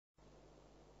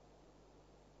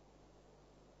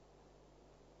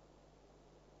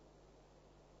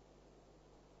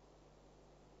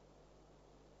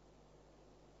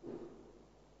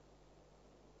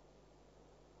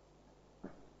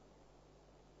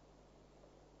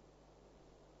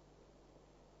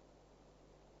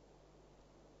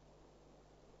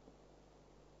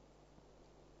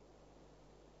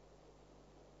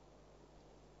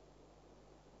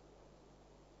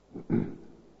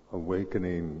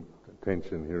awakening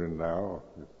attention here and now.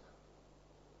 It's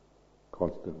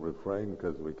constant refrain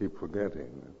because we keep forgetting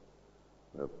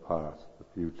the past, the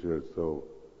future is so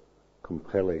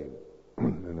compelling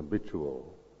and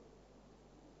habitual.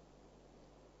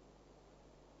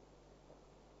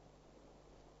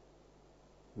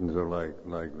 And so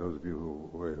like those of you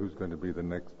who's going to be the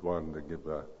next one to give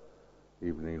a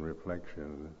evening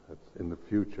reflection, that's in the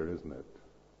future, isn't it?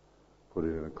 Put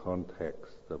it in a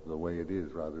context of the way it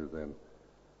is rather than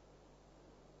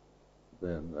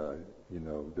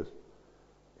just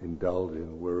indulge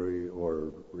in worry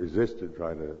or resist it,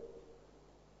 trying to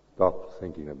stop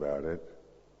thinking about it.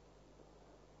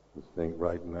 Just think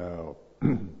right now,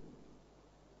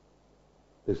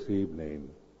 this evening,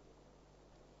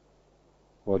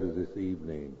 what is this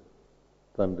evening,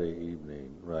 Sunday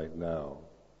evening, right now?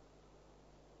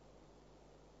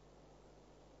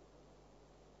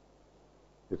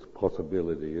 It's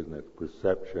possibility, isn't it?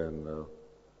 Perception,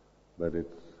 but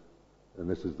and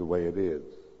this is the way it is.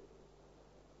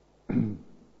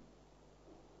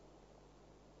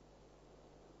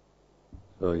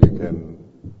 So you can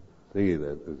see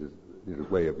that this is a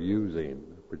way of using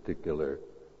particular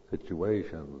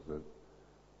situations that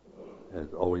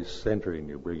is always centering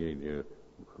you, bringing you,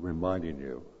 reminding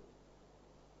you.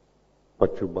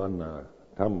 Paccuppanna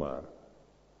Dhamma,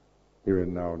 here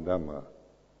and now Dhamma.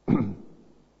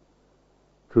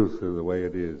 Truth is the way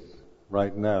it is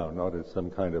right now, not as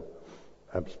some kind of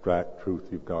abstract truth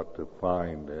you've got to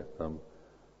find, some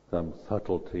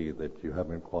subtlety that you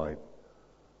haven't quite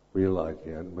realized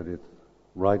yet, but it's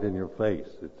right in your face,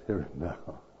 it's here and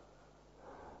now.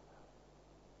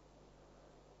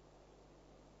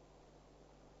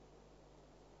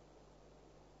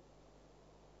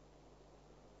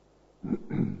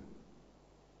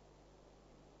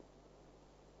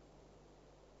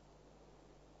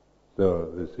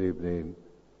 So this evening,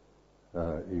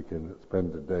 you can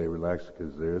spend the day relaxed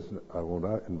because I will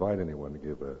not invite anyone to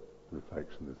give a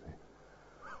reflection this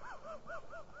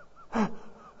evening.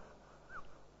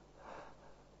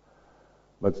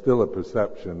 But still a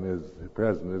perception is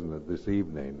present, isn't it, this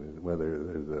evening, whether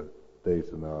there's a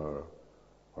desana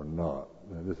or not.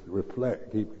 And just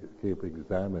reflect, keep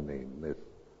examining this,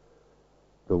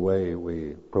 the way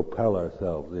we propel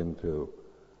ourselves into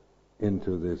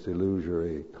this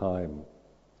illusory time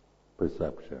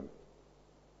perception.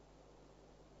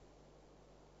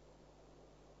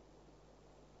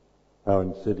 How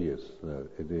insidious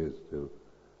it is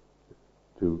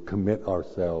to commit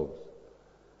ourselves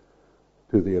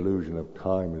to the illusion of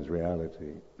time as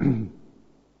reality. Of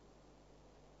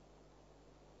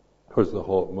course,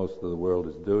 most of the world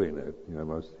is doing it.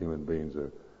 Most human beings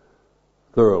are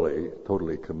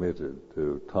totally committed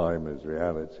to time as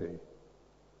reality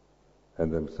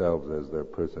and themselves as their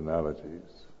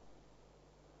personalities.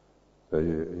 So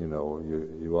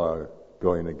you are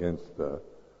going against the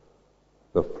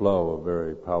flow of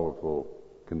very powerful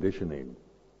conditioning,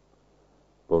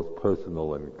 both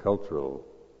personal and cultural,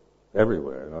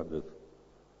 everywhere, not just,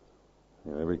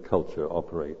 every culture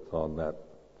operates on that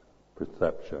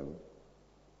perception.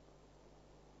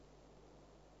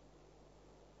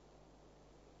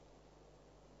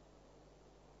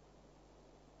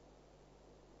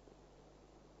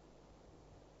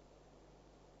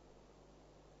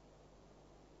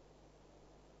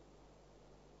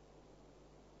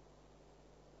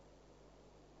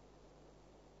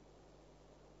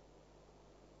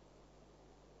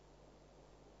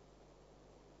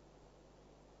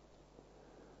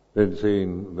 Been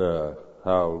seeing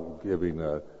how being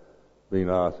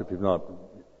asked if you've not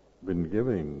been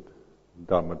giving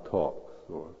Dhamma talks,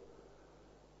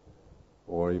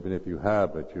 or even if you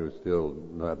have, but you still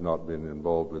have not been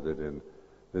involved with it in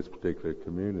this particular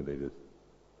community,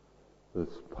 this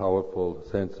powerful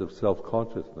sense of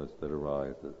self-consciousness that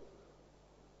arises.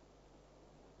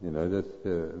 Just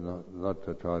not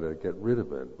to try to get rid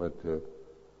of it, but to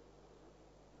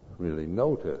really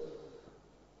notice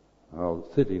how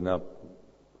sitting up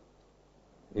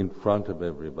in front of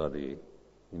everybody,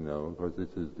 of course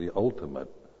this is the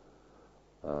ultimate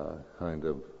kind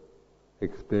of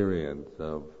experience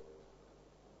of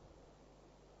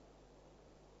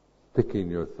sticking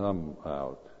your thumb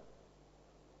out,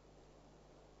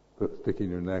 sticking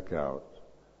your neck out,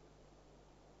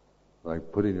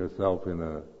 like putting yourself in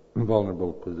a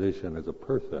vulnerable position as a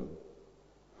person.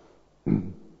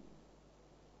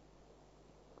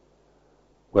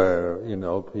 Where,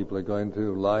 people are going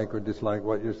to like or dislike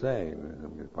what you're saying.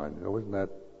 And you find, isn't that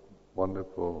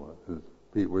wonderful?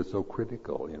 People were so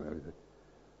critical,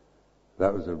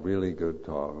 That was a really good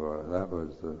talk, or that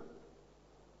was a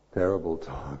terrible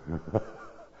talk.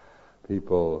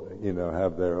 people,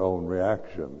 have their own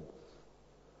reactions,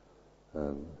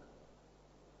 and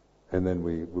then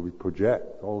we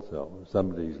project also.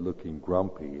 Somebody's looking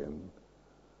grumpy, and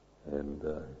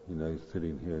he's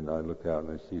sitting here, and I look out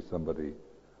and I see somebody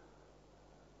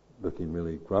looking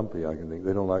really grumpy. I can think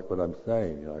they don't like what I'm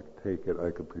saying. I could take it,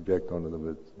 I could project onto them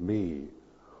that it's me,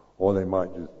 or they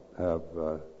might just have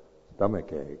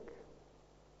stomach ache.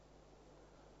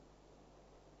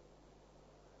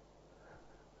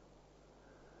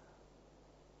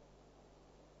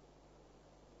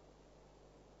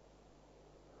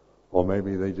 Or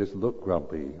maybe they just look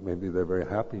grumpy. Maybe they're very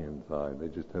happy inside. They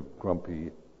just have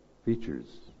grumpy features.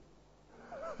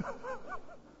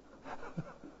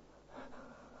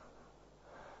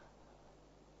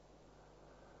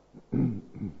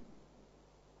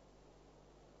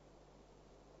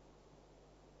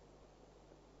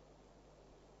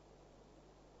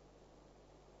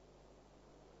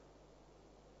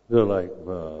 So, like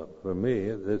for me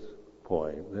at this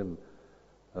point, then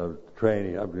of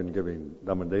training, I've been giving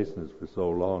Dhammadesanas for so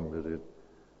long that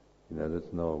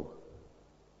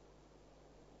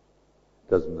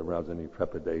doesn't arouse any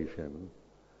trepidation.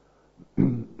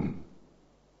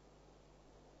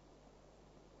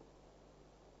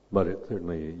 But it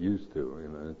certainly used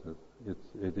to.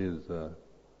 It is.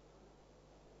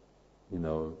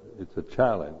 It's a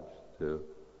challenge to,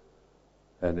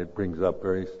 and it brings up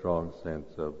very strong sense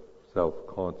of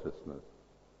self-consciousness.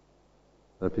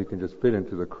 If you can just fit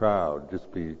into the crowd,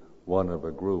 just be one of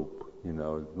a group,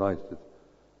 it's nice just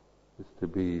to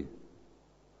be,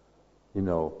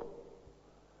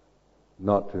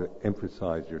 not to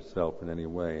emphasize yourself in any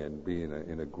way and be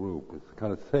in a group. It's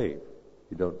kind of safe.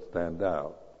 You don't stand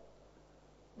out.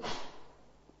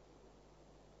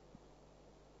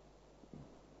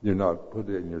 You're not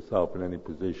putting yourself in any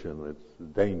position that's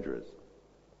dangerous.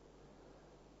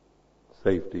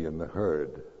 Safety in the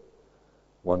herd.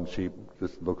 One sheep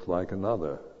just looks like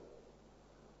another.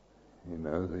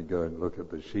 They go and look at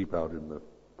the sheep out in the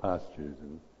pastures,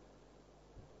 and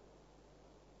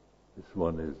this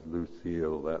one is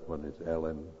Lucille, that one is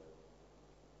Ellen.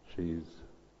 She's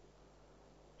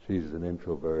an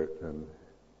introvert, and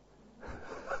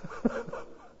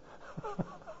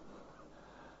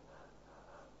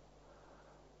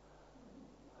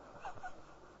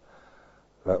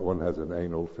that one has an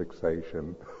anal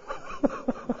fixation.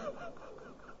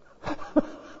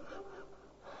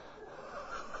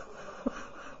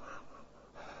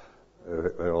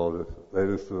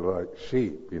 They're just sort of like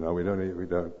sheep, we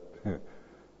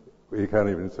can't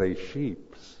even say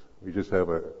sheeps. We just have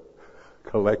a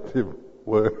collective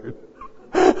word.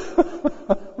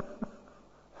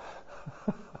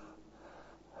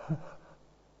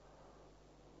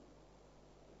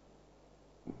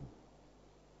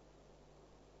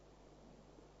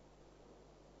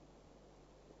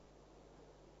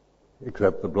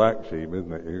 Except the black sheep,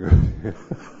 isn't it?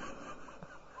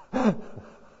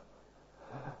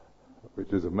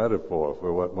 Which is a metaphor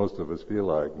for what most of us feel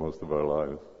like most of our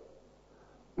lives.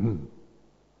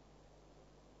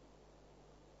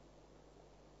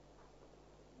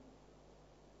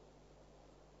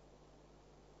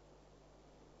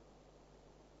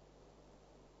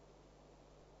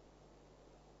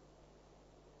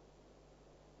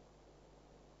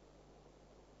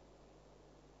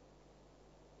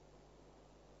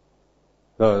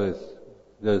 So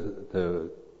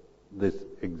this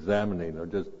examining or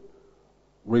just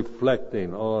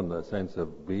reflecting on the sense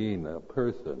of being a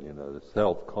person, the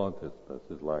self-consciousness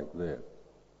is like this.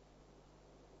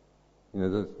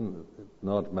 It's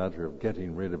not a matter of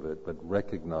getting rid of it, but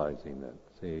recognizing it,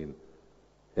 seeing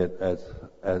it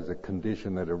as a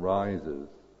condition that arises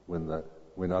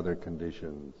when other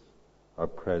conditions are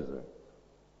present.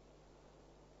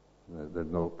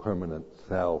 There's no permanent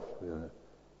self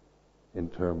in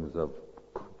terms of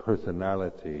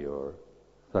personality or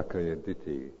sakkaya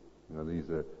ditthi.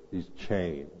 These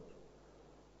change.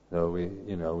 So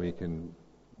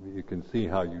you can see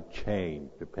how you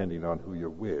change depending on who you're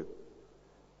with.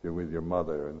 If you're with your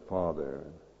mother and father,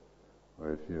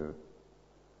 or if you're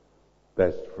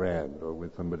best friend, or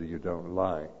with somebody you don't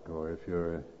like, or if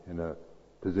you're in a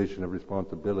position of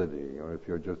responsibility, or if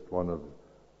you're just one of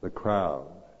the crowd,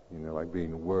 like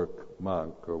being work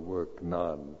monk or work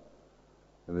nun.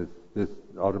 And this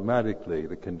automatically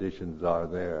the conditions are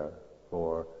there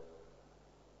for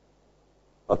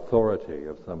authority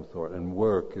of some sort, and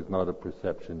work is not a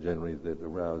perception generally that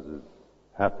arouses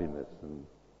happiness and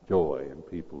joy in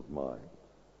people's minds.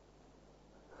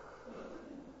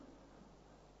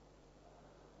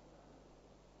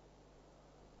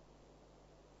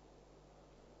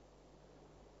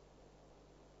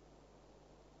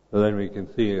 So then we can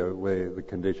see a way the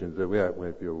conditions that we have.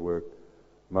 If you work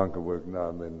monk or work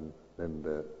nun, then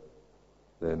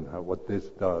what this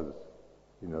does,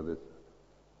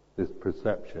 this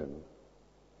perception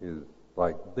is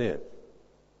like this.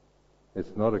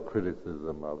 It's not a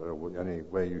criticism of it or any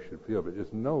way you should feel, but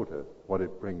just notice what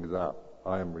it brings up.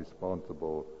 I am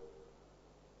responsible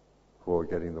for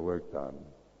getting the work done.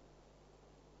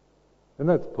 And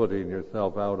that's putting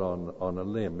yourself out on a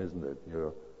limb, isn't it?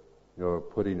 You're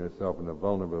putting yourself in a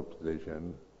vulnerable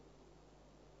position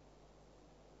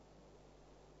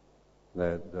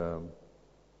that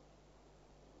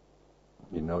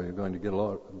you're going to get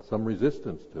some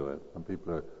resistance to it. Some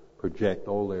people project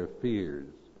all their fears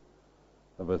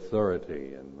of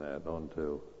authority and that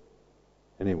onto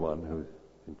anyone who's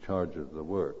in charge of the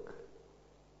work.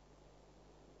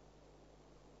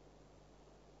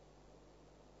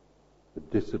 The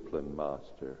discipline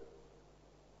master.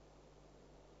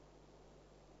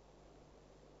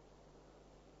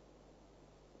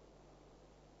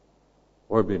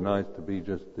 Or it'd be nice to be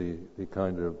just the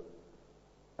kind of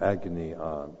agony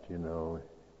aunt,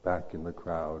 back in the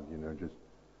crowd, just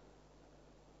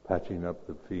patching up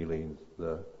the feelings,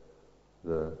 the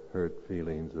hurt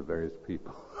feelings of various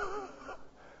people.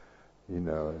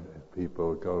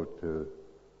 People go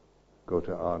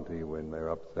to Auntie when they're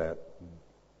upset.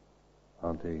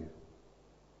 Auntie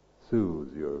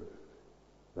soothes you.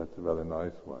 That's a rather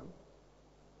nice one.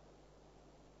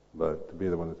 But to be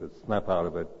the one that says, snap out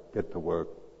of it, get to work,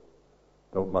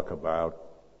 don't muck about.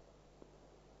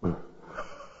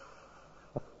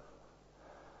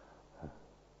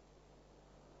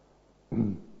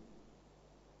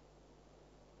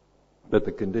 But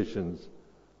the conditions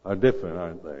are different,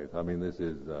 aren't they? I mean, this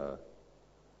is to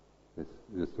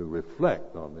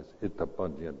reflect on this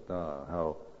itapadyata,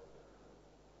 how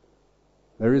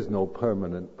there is no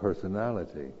permanent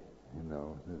personality,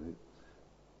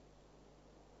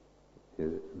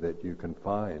 that you can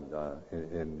find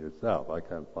in yourself. I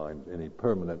can't find any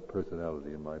permanent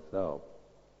personality in myself.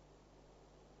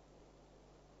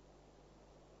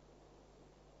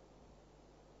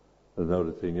 I was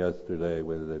noticing yesterday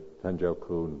with the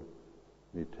Tanjau-kun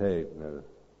retreat,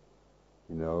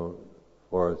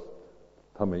 forest,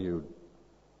 Tamayud,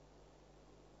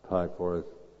 Thai forest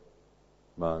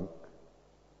monk,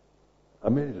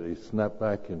 immediately snapped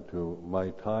back into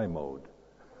my Thai mode.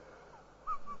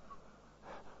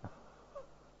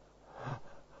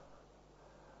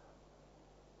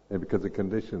 And because the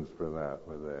conditions for that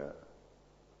were there.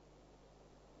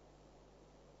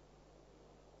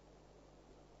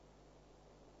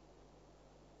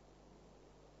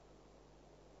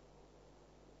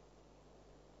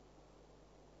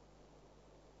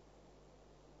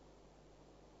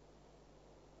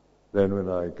 Then when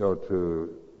I go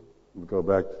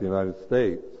back to the United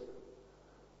States,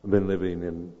 I've been living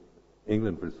in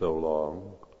England for so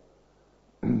long,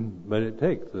 but it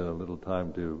takes a little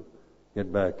time to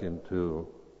get back into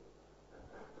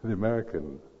the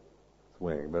American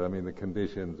swing. But I mean, the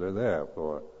conditions are there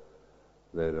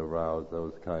that arouse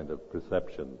those kind of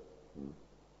perceptions, and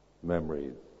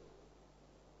memories.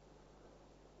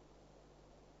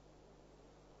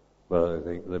 But I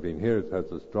think living here has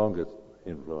the strongest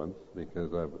influence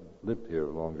because I've lived here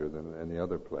longer than any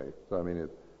other place. So I mean,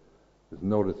 it's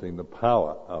noticing the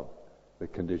power of the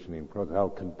conditioning process, how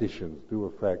conditions do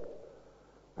affect,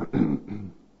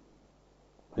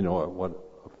 what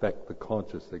affect the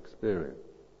conscious experience.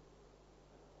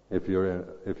 If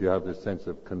you have this sense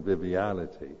of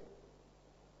conviviality,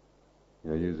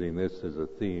 using this as a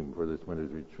theme for this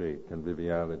winter's retreat,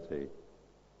 conviviality,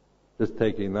 just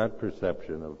taking that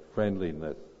perception of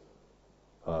friendliness,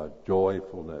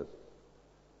 joyfulness,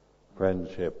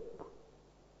 friendship,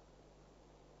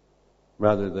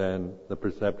 rather than the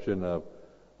perception of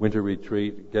winter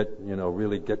retreat,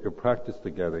 really get your practice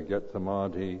together, get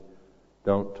samadhi,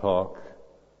 don't talk,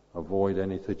 avoid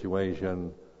any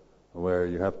situation where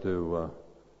you have to,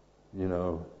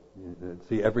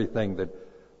 see everything that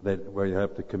where you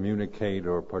have to communicate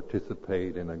or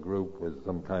participate in a group with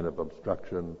some kind of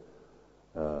obstruction,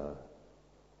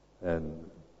 and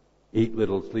eat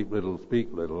little, sleep little, speak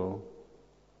little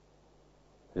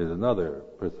is another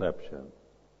perception,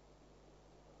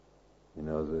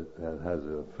 that has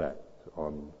an effect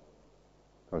on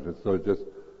consciousness. So just,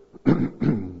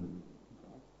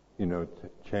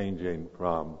 changing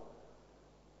from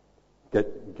get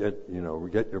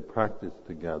your practice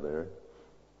together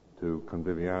to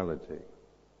conviviality.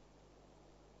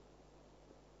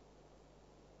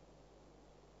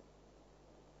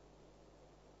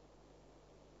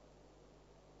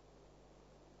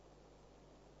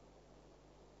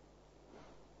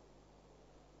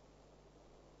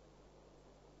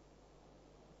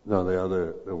 No,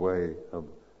 the way of,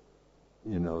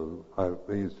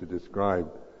 they used to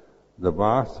describe the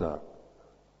Vasa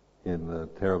in the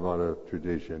Theravada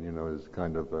tradition, as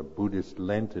kind of a Buddhist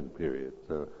Lenten period.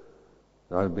 So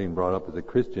I've been brought up as a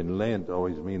Christian. Lent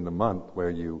always means the month where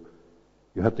you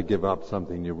have to give up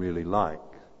something you really like.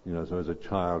 So as a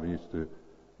child, I used to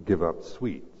give up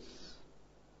sweets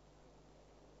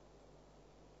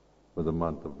for the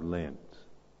month of Lent.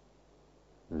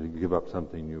 And you give up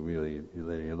something you really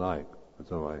like.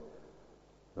 So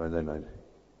then I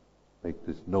make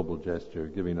this noble gesture,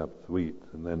 giving up sweets,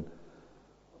 and then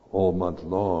all month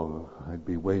long I'd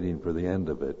be waiting for the end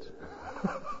of it.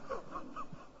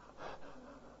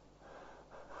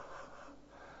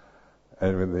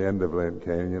 And when the end of Lent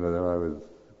came, then I was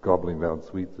gobbling down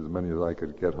sweets as many as I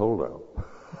could get hold of.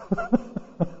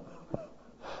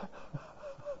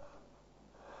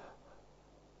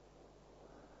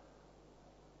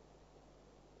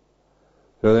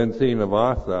 So then seeing the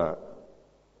Vasa,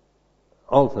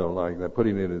 also like that,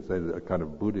 putting it as a kind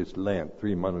of Buddhist Lent,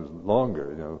 3 months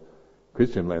longer,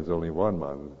 Christian Lent's only 1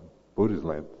 month, Buddhist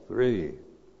Lent 3.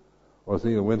 Or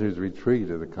seeing the winter's retreat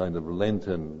as a kind of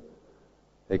Lenten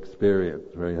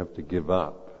experience where you have to give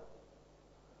up.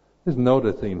 Just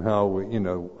noticing how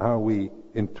we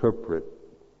interpret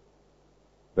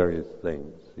various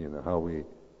things,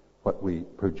 what we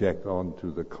project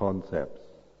onto the concepts,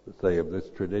 say, of this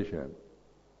tradition,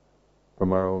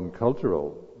 from our own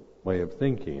cultural way of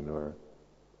thinking or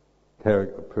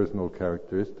personal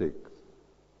characteristics.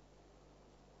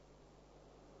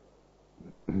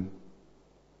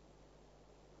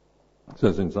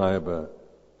 So since I have a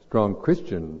strong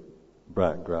Christian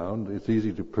background, it's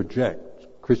easy to project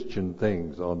Christian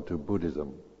things onto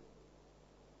Buddhism.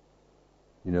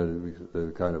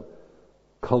 The kind of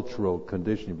cultural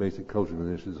conditioning, basic cultural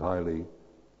condition is highly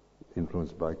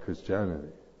influenced by Christianity.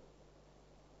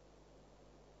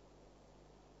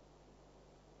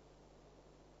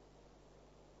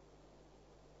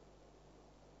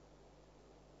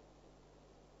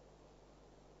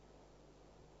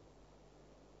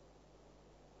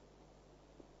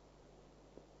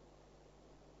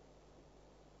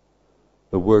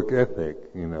 The work ethic,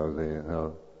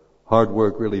 hard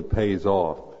work really pays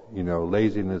off.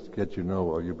 Laziness gets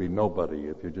or you'll be nobody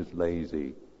if you're just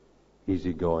lazy,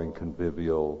 easygoing,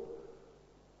 convivial.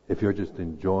 If you're just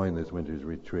enjoying this winter's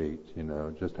retreat,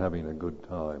 just having a good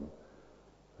time,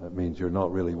 that means you're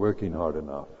not really working hard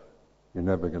enough. You're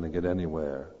never going to get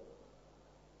anywhere.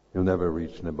 You'll never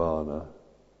reach Nibbana.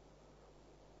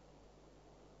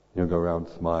 You'll go around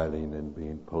smiling and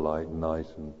being polite and nice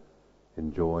and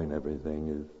enjoying everything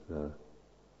is,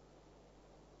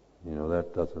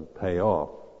 that doesn't pay off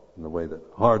in the way that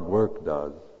hard work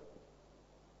does.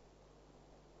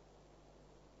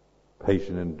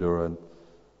 Patient endurance,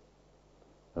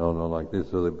 like this,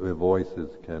 so the voices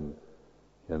can,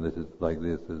 and this is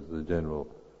the general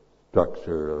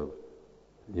structure of,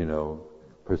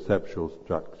 perceptual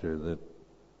structure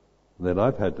that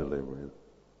I've had to live with.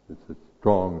 It's a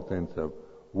strong sense of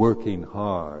working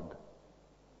hard,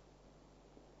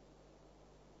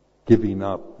 giving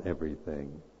up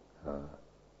everything,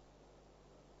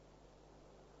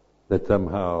 that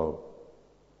somehow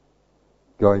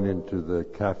going into the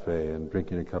cafe and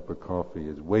drinking a cup of coffee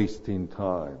is wasting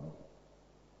time.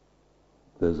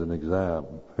 There's an exam.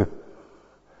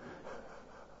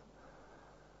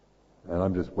 And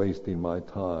I'm just wasting my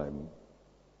time.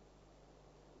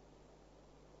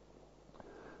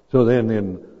 So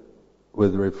then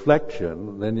with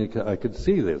reflection, then I could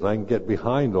see this. I can get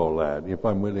behind all that if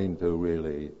I'm willing to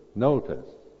really notice.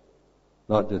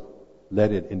 Not just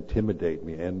let it intimidate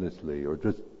me endlessly or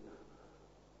just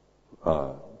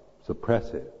suppress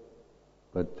it.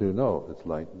 But to know it's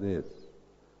like this.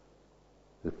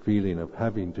 The feeling of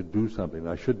having to do something.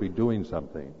 I should be doing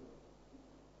something.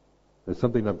 There's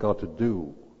something I've got to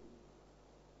do.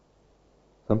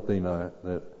 Something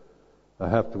that I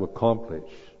have to accomplish,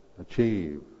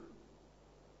 achieve.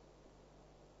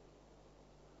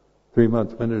 3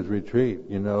 months winter's retreat,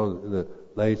 the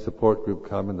lay support group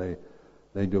come and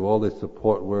they do all this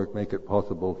support work, make it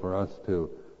possible for us to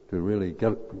really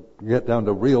get down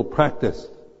to real practice,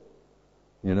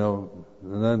 and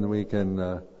then we can,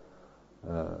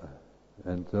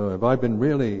 and so have I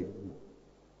really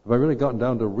gotten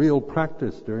down to real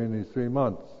practice during these 3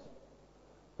 months?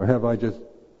 Or have I just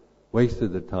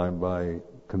wasted the time by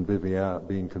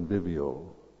being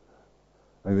convivial?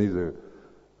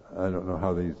 I don't know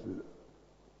how these,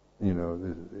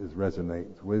 this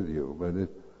resonates with you, but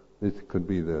this could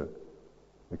be the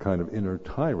kind of inner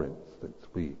tyrants that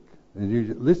speak. And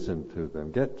you listen to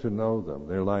them, get to know them.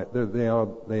 They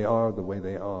are the way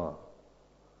they are.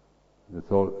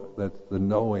 That's the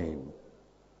knowing,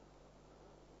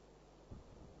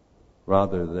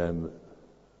 rather than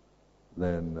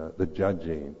the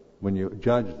judging. When you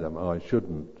judge them, oh, I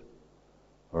shouldn't,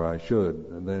 or I should,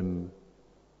 and then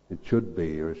it should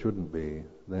be or it shouldn't be,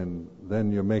 then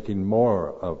you're making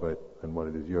more of it than what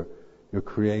it is. You're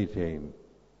creating,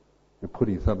 you're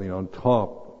putting something on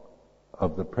top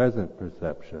of the present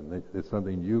perception. It's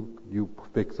something you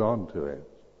fix onto it.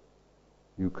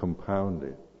 You compound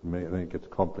it. Then it gets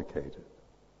complicated.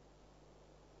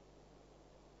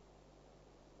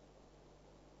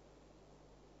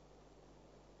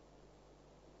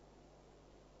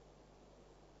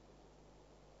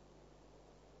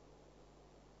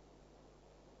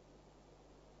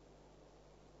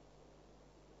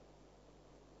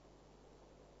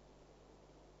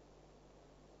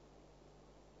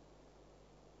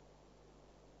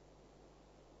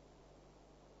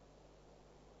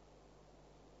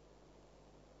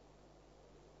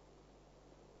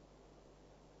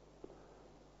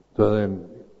 So then,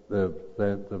 the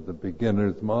sense of the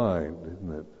beginner's mind,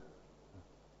 isn't it?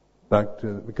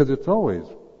 Because it's always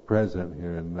present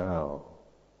here and now.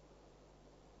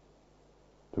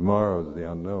 Tomorrow's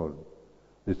the unknown.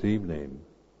 This evening.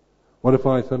 What if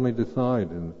I suddenly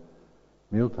decide in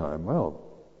mealtime, well,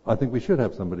 I think we should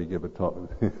have somebody give a talk.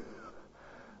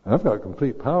 I've got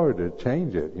complete power to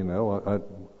change it, on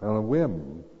a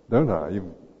whim, don't I?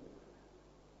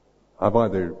 I've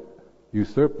either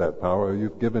usurped that power or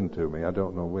you've given to me. I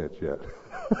don't know which yet.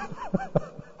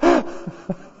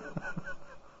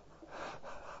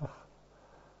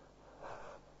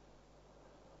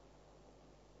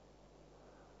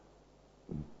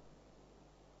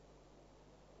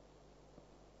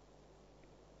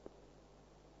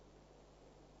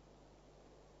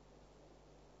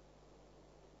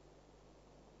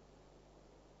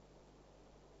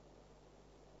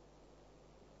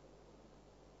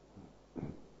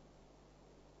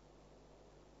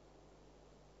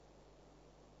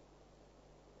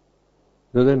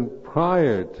 So then,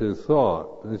 prior to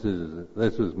thought, this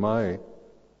was my,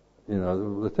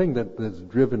 the thing that's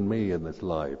driven me in this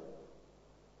life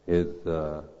is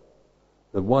the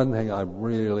one thing I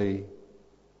really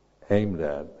aimed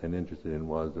at and interested in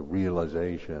was the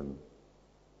realization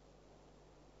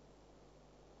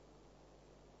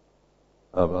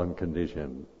of the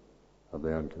unconditioned.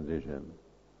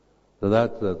 So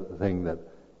that's the thing that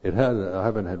I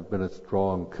haven't been a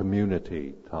strong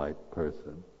community type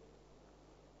person.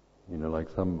 Like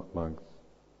some monks,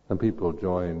 some people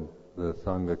join the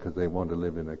Sangha because they want to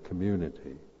live in a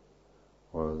community,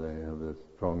 or they have a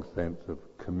strong sense of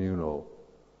communal,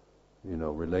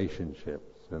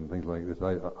 relationships and things like this.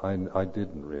 I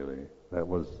didn't really. That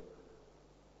was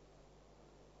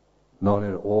not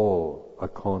at all a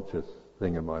conscious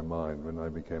thing in my mind when I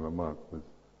became a monk.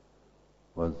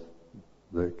 Was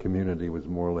the community was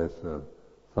more or less a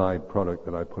side product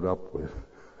that I put up with,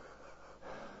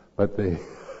 but the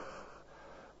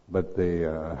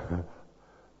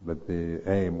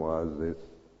aim was this,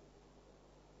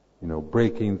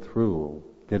 breaking through,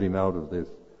 getting out of this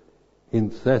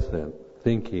incessant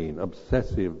thinking,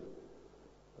 obsessive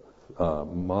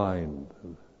mind,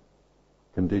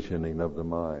 conditioning of the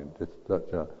mind. It's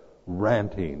such a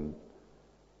ranting,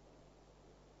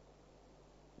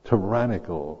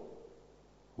 tyrannical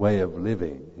way of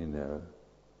living,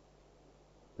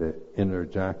 the inner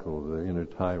jackal, the inner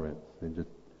tyrants, they just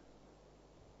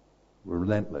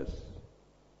relentless.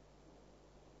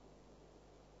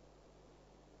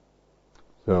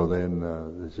 So then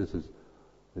there's just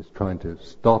this trying to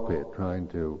stop it, trying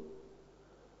to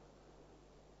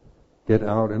get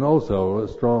out, and also a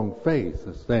strong faith,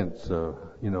 a sense,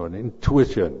 an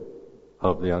intuition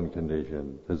of the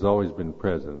unconditioned has always been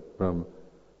present from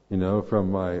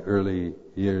my early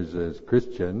years as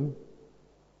Christian.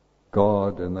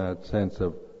 God and that sense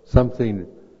of something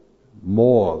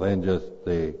more than just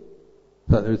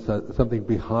there's something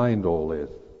behind all this.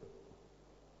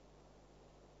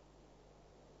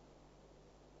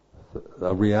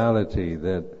 A reality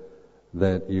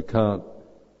that you can't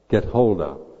get hold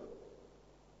of.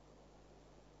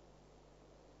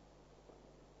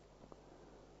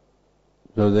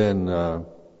 So then,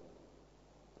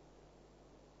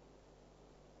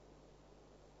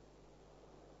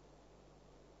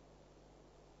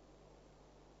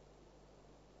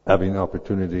 having the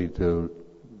opportunity to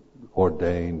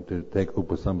ordain, to take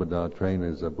Upasambhada, train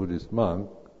as a Buddhist monk,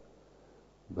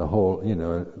 the whole,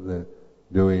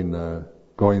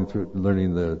 going through,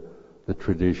 learning the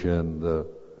tradition, the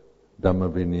Dhamma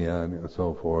Vinaya and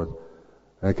so forth.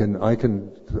 I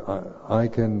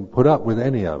can put up with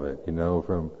any of it,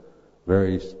 from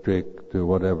very strict to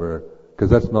whatever because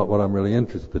that's not what I'm really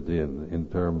interested in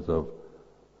terms of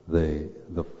the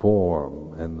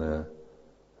form and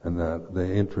that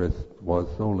the interest was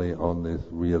solely on this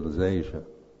realization.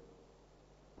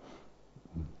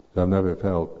 So I've never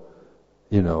felt,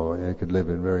 I could live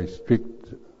in very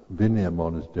strict Vinaya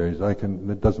monasteries.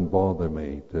 It doesn't bother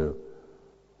me to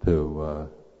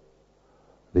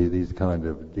these kind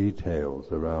of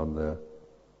details around the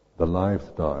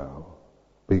lifestyle,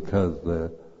 because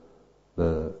the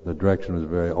direction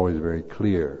was always very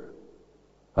clear.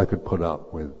 I could put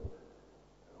up with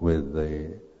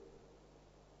the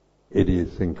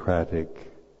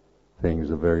idiosyncratic things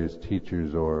of various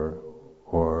teachers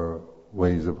or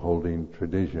ways of holding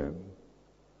tradition.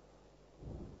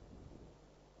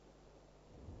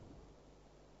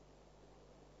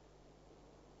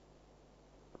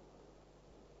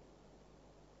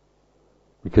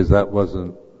 Because that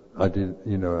wasn't, I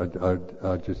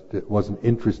just wasn't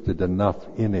interested enough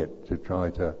in it to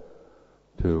try to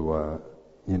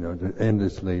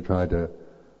endlessly try to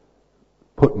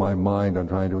put my mind on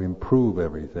trying to improve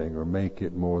everything or make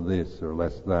it more this or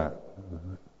less that.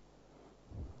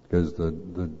 Because the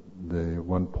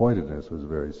one-pointedness was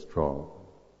very strong.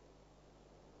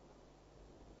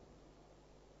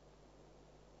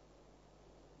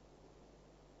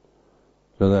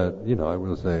 So that, I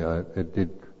will say, it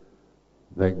did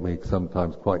make me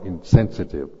sometimes quite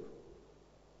insensitive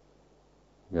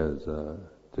as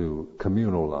to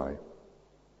communal life.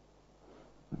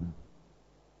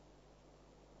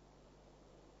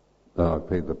 I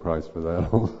paid the price for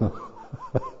that also.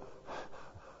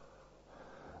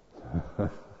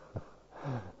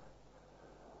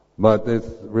 But this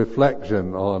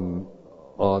reflection on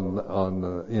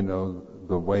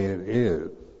the way it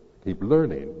is, keep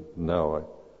learning. Now I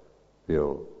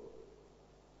feel,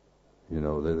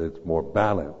 that it's more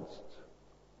balanced.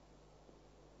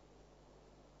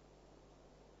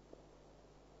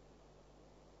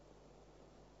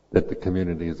 That the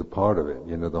community is a part of it.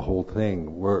 The whole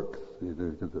thing works.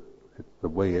 It's the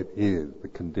way it is. The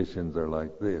conditions are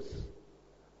like this.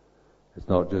 It's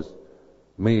not just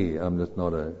me. I'm just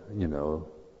not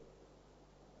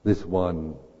this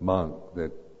one monk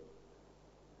that,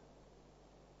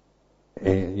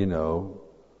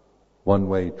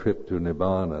 one-way trip to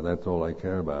Nibbana, that's all I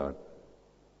care about.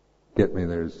 Get me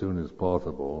there as soon as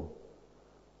possible.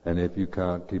 And if you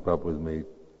can't keep up with me,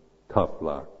 tough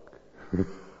luck.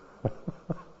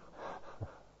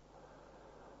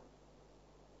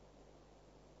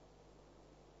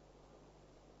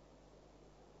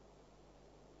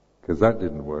 Because that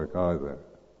didn't work either.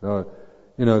 So,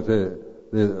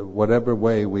 whatever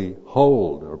way we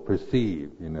hold or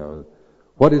perceive,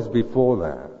 what is before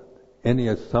that? Any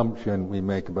assumption we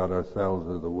make about ourselves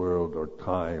or the world or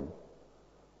time,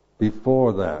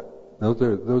 before that,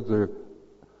 those are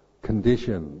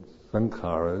conditions,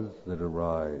 sankharas that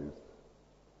arise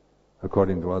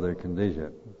according to other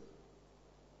conditions.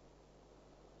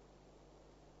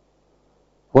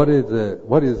 What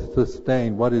is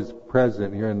sustained, what is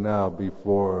present here and now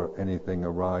before anything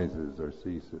arises or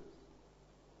ceases?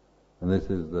 And this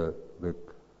is the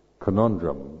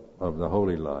conundrum of the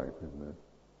holy life, isn't it?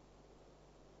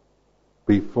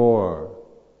 Before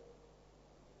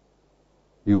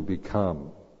you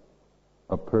become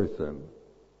a person,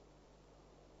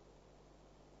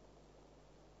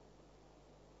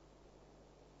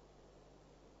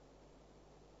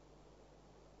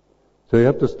 so you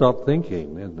have to stop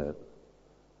thinking, isn't it?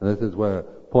 And this is where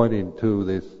pointing to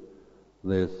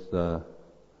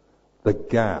the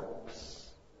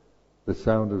gaps, the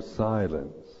sound of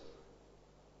silence,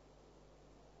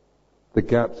 the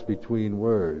gaps between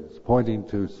words, pointing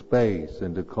to space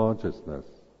and to consciousness,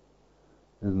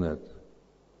 isn't it?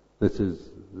 This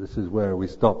is where we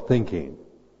stop thinking.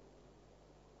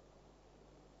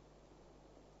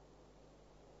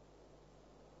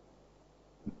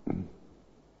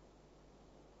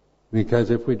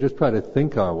 Because if we just try to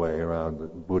think our way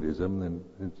around Buddhism, then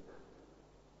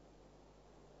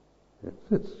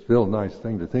it's still a nice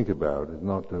thing to think about. I'm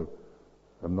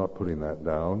not putting that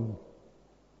down.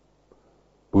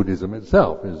 Buddhism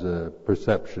itself is a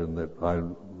perception that I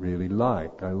really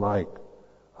like. I like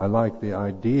the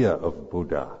idea of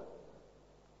Buddha.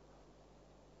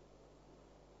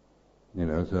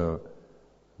 So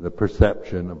the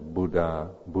perception of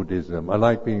Buddhism. I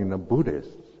like being a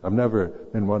Buddhist. I've never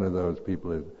been one of those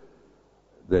people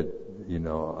that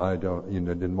I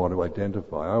didn't want to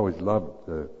identify. I always loved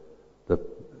I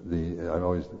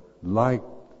always liked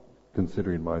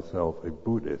considering myself a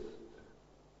Buddhist.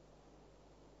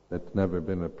 That's never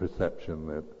been a perception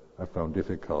that I found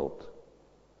difficult.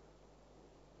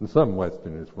 And some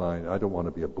Westerners find, I don't want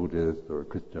to be a Buddhist or a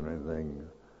Christian or anything,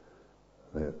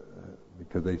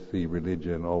 because they see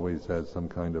religion always has some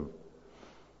kind of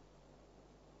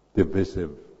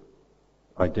divisive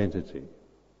identity.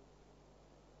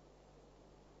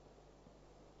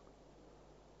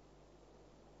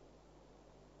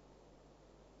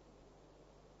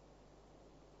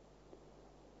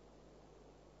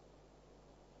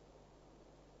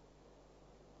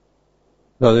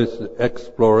 So this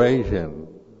exploration,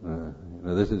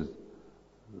 and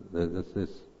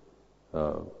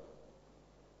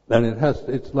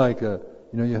it's like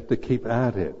you have to keep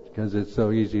at it, because it's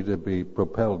so easy to be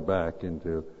propelled back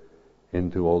into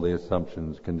all the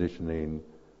assumptions, conditioning,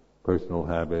 personal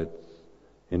habits,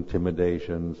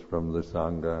 intimidations from the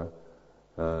Sangha,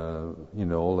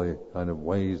 all the kind of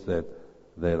ways that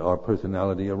our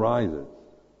personality arises.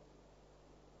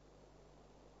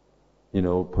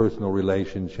 Personal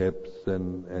relationships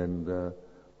and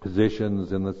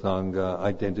positions in the Sangha,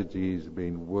 identities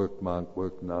being work monk,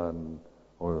 work nun,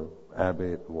 or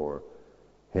abbot, or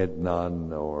head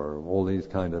nun, or all these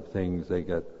kind of things.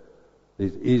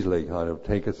 These easily kind of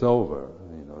take us over,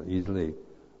 easily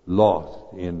lost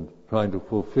in trying to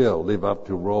live up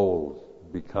to roles,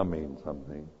 becoming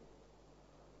something.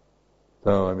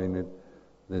 So, I mean,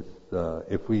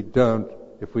 if we don't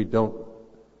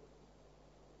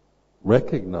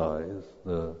recognize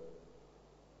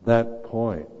that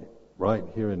point right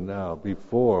here and now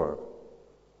before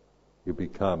I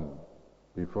become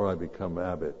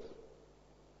abbot.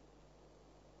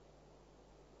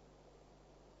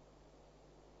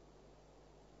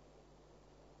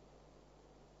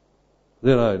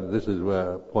 Then this is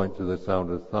where I point to the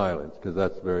sound of silence, because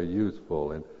that's very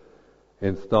useful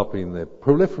in stopping the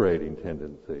proliferating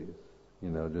tendencies.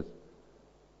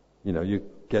 You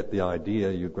get the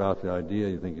idea, you grasp the idea,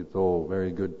 you think it's all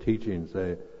very good teaching,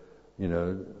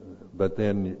 but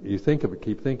then you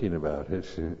keep thinking about it.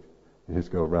 You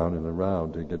just go round and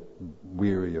around to get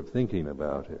weary of thinking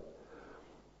about it.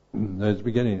 There's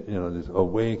beginning, this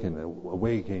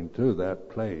awakening to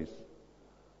that place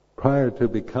prior to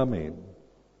becoming.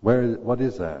 What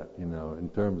is that, in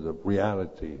terms of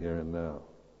reality here and now?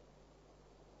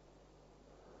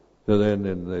 So then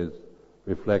in these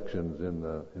reflections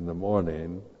in the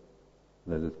morning,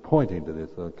 that is pointing to this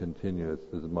continuous,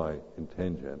 this is my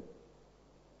intention.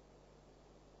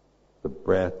 The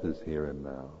breath is here and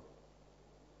now.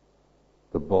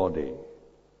 The body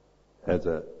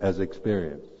as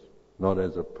experience, not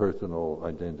as a personal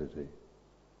identity.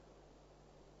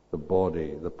 The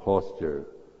body, the posture,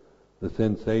 the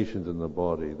sensations in the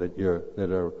body that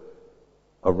are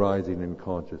arising in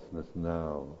consciousness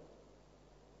now.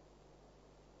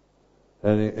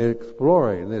 And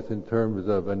exploring this in terms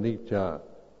of anicca,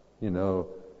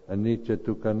 anicca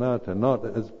dukkha anatta, not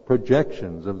as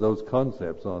projections of those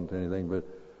concepts onto anything, but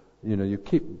if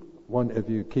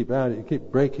you keep at it, you keep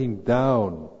breaking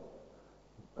down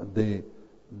the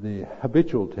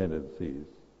habitual tendencies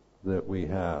that we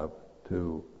have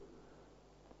to,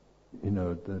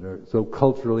 that are so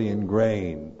culturally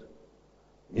ingrained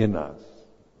in us.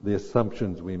 The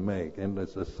assumptions we make,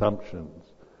 endless assumptions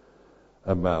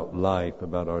about life,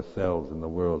 about ourselves and the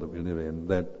world that we live in,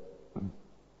 that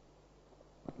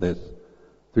there's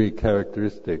three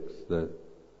characteristics that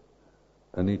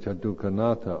anicca dukkha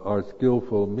anatta are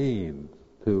skillful means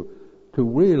to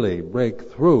really break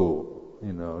through,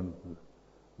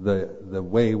 the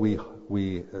way we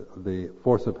the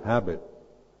force of habit,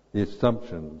 the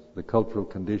assumptions, the cultural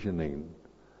conditioning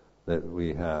that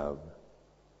we have,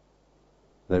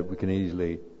 that we can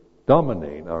easily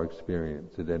dominate our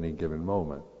experience at any given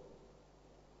moment.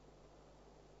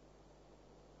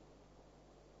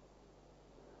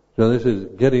 So this is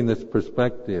getting this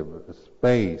perspective, a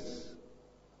space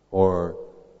or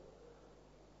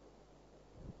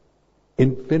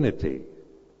infinity.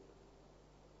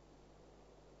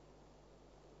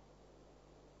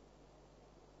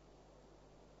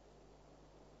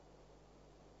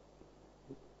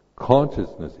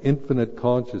 Consciousness,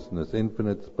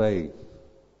 infinite space.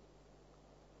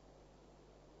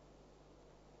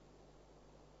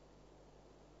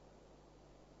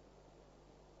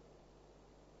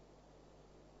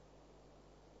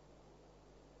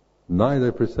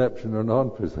 Neither perception or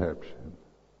non-perception.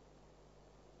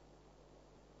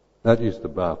 That used to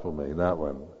baffle me, that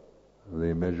one, the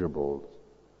immeasurables.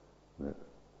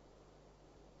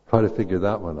 Try to figure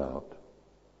that one out.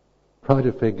 Try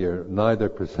to figure neither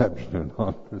perception or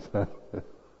non-perception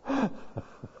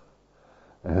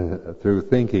through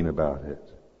thinking about it.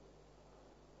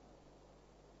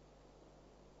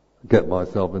 Get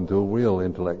myself into a real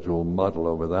intellectual muddle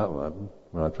over that one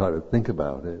when I try to think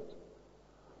about it.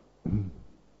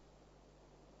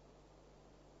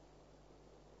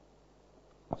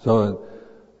 So,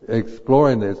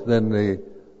 exploring this, then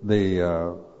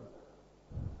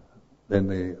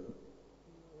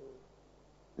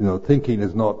thinking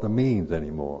is not the means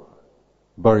anymore.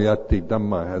 Pariyatti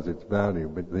Dhamma has its value,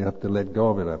 but you have to let go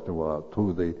of it after a while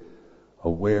to the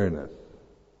awareness.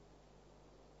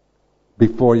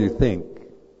 Before you think,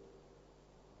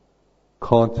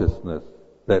 consciousness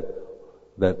that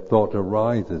thought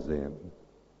arises in,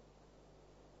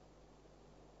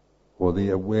 or the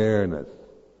awareness.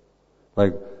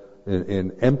 Like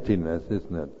in emptiness,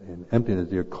 isn't it? In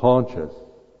emptiness you're conscious,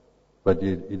 but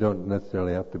you don't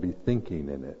necessarily have to be thinking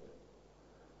in it.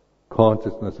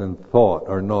 Consciousness and thought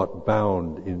are not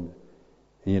bound in,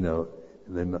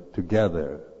 they're not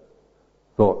together.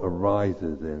 Thought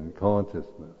arises in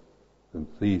consciousness and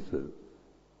ceases.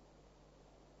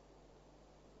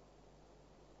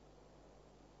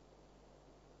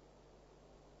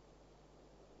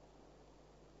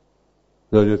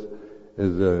 So just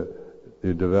as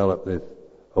you develop this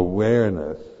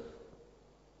awareness,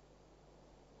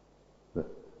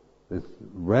 this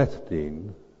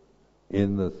resting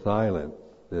in the silence,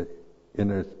 the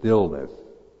inner stillness,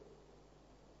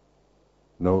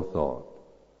 no thought,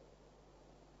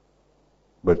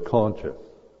 but conscious.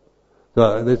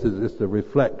 So this is just a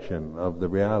reflection of the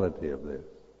reality of this.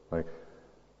 Like,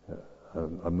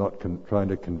 I'm not trying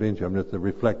to convince you, I'm just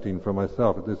reflecting for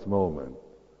myself at this moment.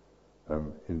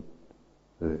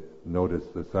 Notice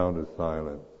the sound of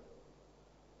silence.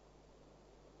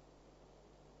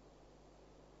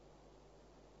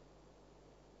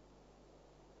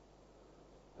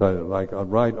 So, like, I'm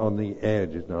right on the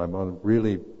edge. I'm on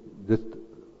really just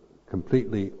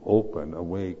completely open,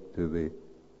 awake to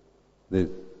this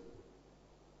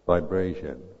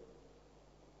vibration.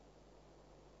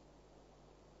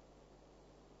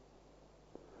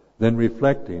 Then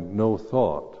reflecting, no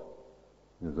thought.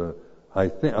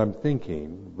 I'm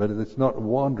thinking, but it's not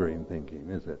wandering thinking,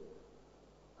 is it?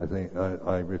 I think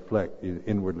I reflect,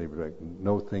 inwardly reflect.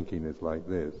 No thinking is like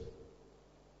this.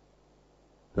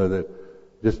 So that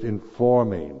just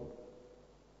informing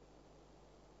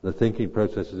the thinking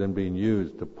process is then being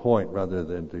used to point rather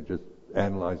than to just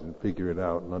analyze and figure it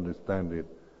out and understand it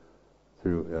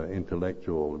through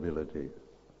intellectual abilities.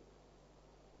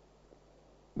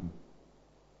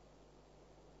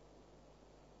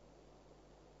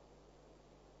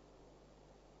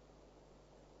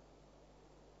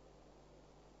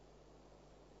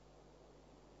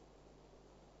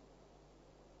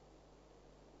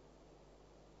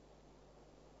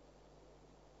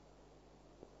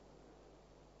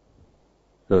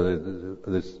 So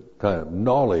this kind of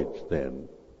knowledge then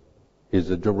is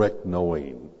a direct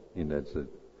knowing. It's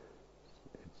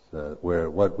where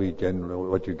what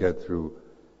you get through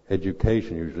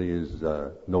education usually is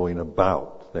knowing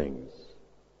about things,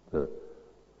 the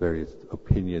various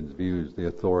opinions, views, the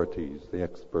authorities, the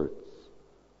experts,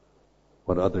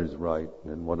 what others write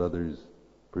and what others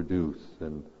produce,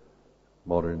 and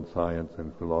modern science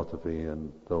and philosophy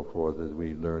and so forth, as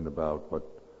we learn about what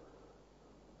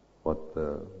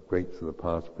the greats of the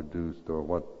past produced or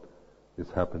what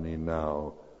is happening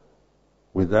now,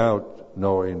 without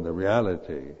knowing the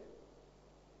reality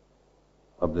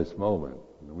of this moment.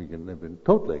 We can live in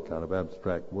totally kind of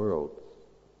abstract worlds,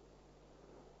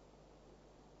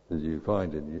 as you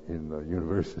find in the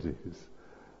universities.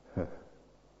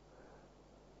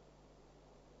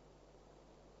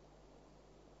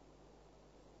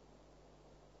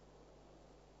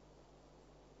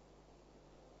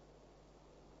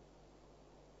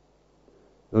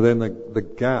 So then the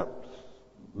gaps,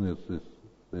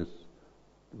 this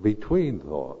between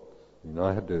thoughts.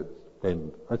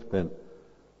 I spent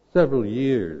several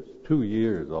years, 2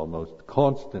 years almost,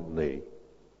 constantly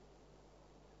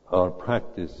on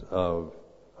practice of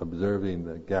observing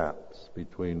the gaps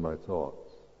between my thoughts.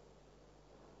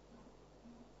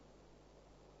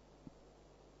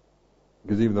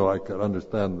 Because even though I could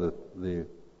understand the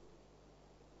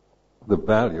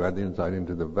value, I had the insight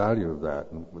into the value of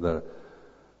that, and the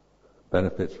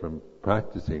benefits from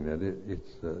practicing it,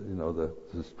 it's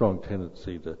the strong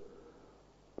tendency to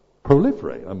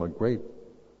proliferate. I'm a great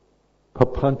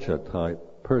papancha type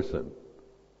person,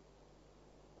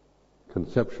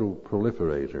 conceptual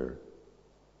proliferator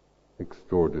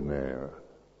extraordinaire.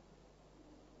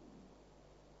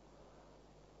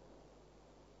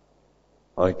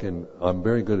 I'm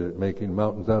very good at making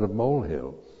mountains out of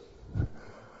molehills.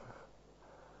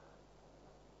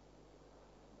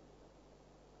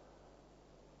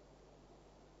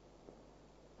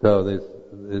 So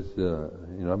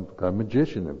I'm a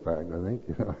magician, in fact, I think,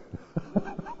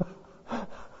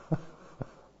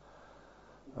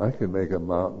 I could make a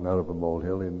mountain out of a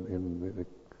molehill in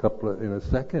a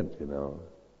second, you know.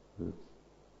 It's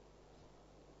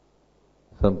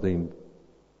something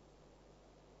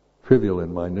trivial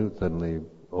and minute suddenly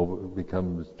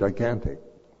becomes gigantic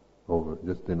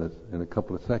just in a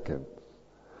couple of seconds.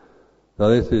 Now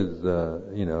this is,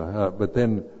 but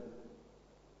then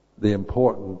the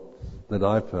importance that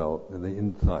I felt and the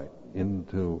insight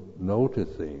into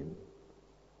noticing,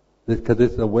 because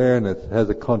this awareness has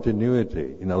a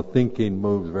continuity, thinking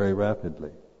moves very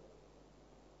rapidly.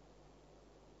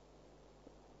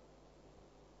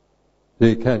 So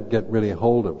you can't get really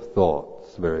hold of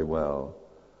thoughts very well.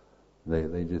 They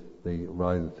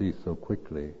rise and cease so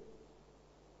quickly.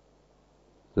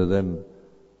 So then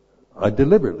I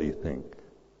deliberately think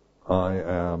I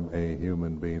am a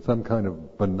human being, some kind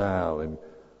of banal and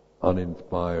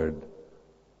uninspired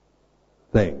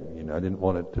thing. I didn't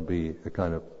want it to be a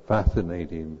kind of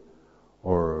fascinating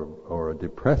or a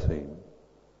depressing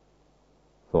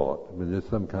thought, but just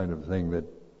some kind of thing that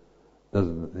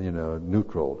doesn't,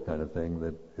 neutral kind of thing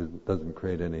that doesn't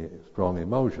create any strong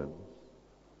emotions.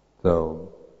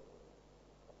 So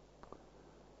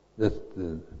this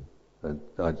is,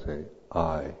 I'd say,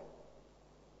 I.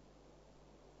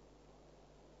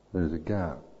 There's a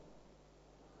gap,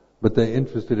 but they're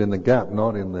interested in the gap,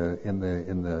 not in the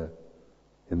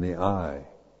I.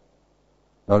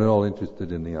 Not at all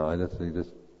interested in the I. That's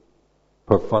just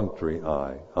perfunctory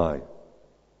I.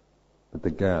 But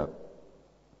the gap.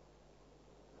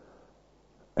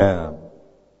 Am.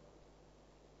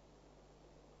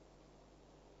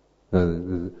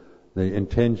 The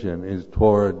intention is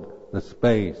toward the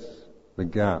space, the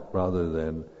gap, rather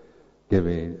than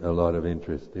giving a lot of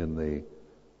interest in the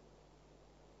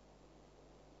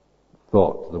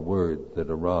thoughts, the words that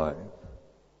arise.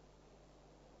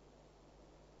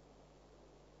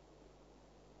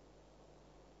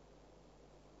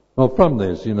 Well, from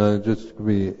this,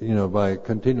 by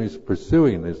continuously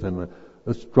pursuing this, and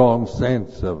a strong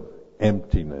sense of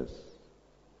emptiness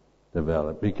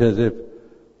develop. Because if,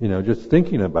 just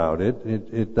thinking about it,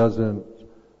 it doesn't,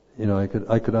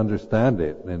 I could understand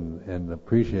it and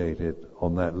appreciate it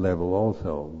on that level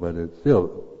also, but it's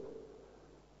still,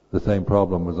 the same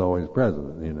problem was always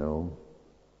present,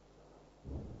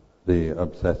 the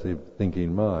obsessive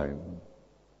thinking mind.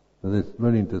 So this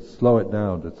learning to slow it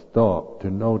down, to stop, to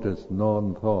notice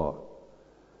non-thought,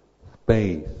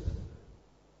 space,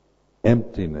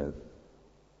 emptiness,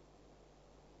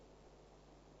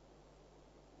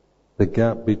 the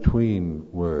gap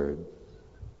between words,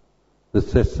 the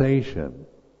cessation,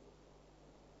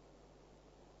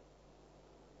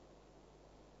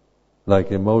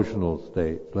 like emotional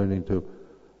states, learning to,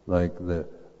 like the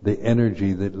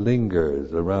energy that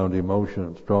lingers around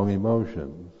strong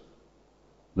emotions,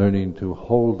 learning to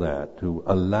hold that, to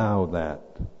allow that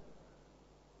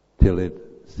till it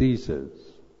ceases.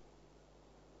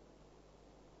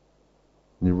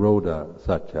 Nirodha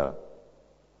Satya.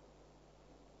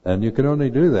 And you can only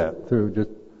do that through just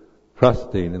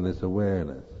trusting in this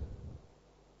awareness,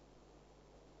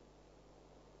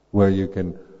 where you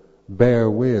can bear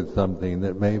with something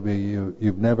that maybe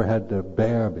you've never had to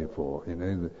bear before.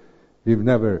 You've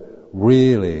never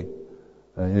really,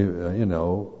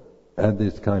 had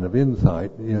this kind of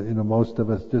insight. Most of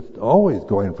us just always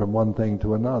going from one thing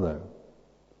to another.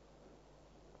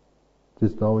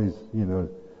 Just always,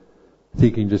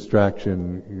 seeking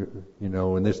distraction,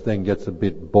 when this thing gets a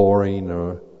bit boring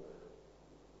or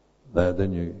that,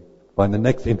 then you find the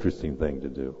next interesting thing to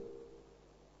do.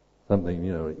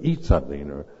 Something, eat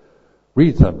something or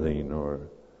read something or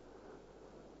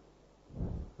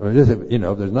just, if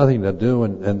there's nothing to do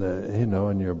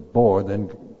and you're bored, then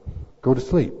go to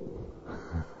sleep.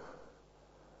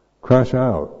 Crash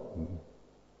out.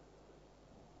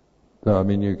 So,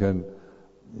 you can,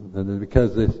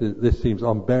 because this seems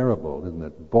unbearable, isn't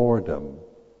it? Boredom,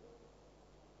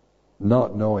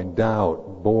 not knowing,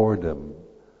 doubt, boredom,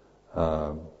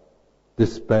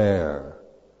 despair,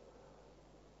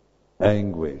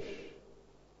 anguish,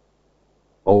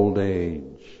 old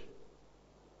age,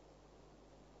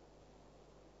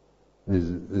 is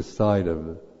this side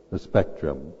of the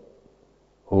spectrum.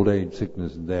 Old age,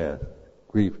 sickness, death,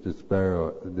 grief,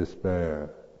 despair,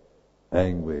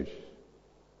 anguish,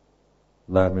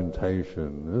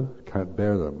 lamentation. Can't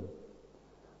bear them.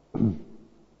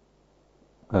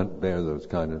 Can't bear those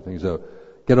kind of things. So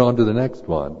get on to the next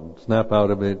one. Snap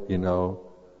out of it,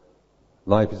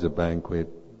 Life is a banquet,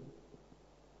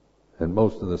 and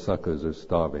most of the suckers are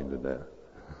starving to death.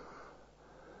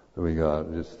 We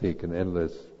got just seek an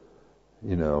endless,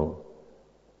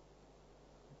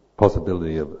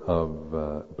 possibility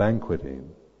of banqueting.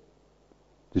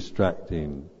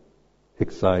 distracting,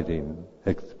 exciting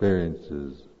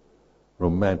experiences,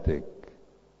 romance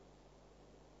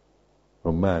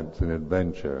and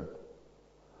adventure.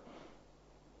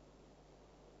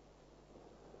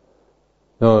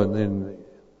 So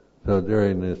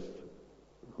during this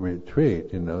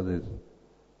retreat,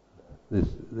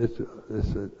 this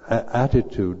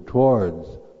attitude towards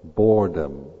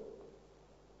boredom,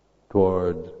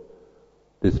 towards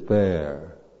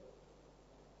despair.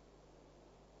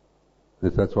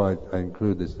 That's why I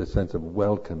include the sense of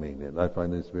welcoming it. I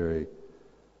find this very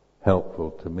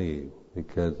helpful to me,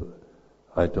 because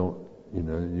I don't,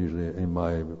 usually in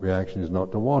my reaction is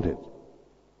not to want it.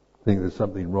 I think there's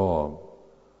something wrong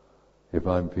if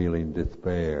I'm feeling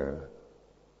despair.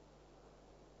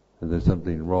 And there's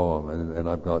something wrong, and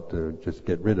I've got to just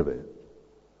get rid of it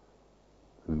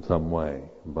in some way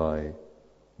by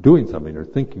doing something or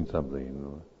thinking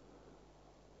something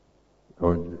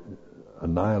or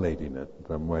annihilating it in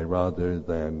some way, rather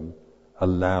than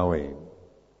allowing,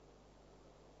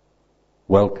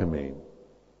 welcoming.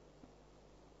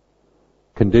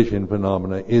 Conditioned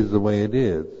phenomena is the way it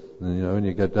is. And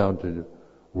you get down to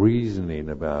reasoning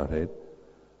about it.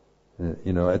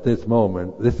 At this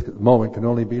moment can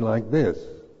only be like this.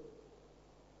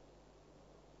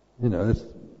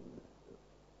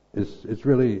 It's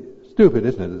really stupid,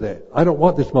 isn't it? To say, I don't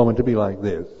want this moment to be like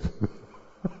this.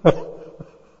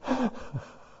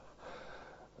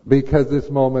 Because this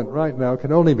moment right now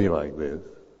can only be like this.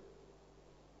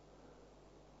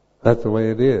 That's the way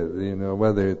it is.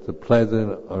 Whether it's a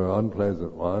pleasant or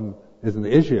unpleasant one isn't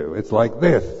the issue. It's like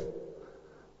this.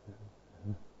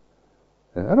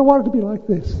 And I don't want it to be like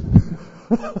this.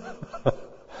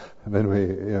 And then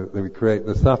we create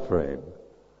the suffering.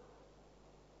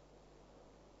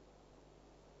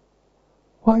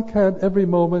 Why can't every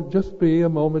moment just be a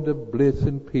moment of bliss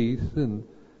and peace and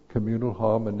communal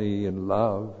harmony and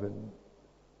love? And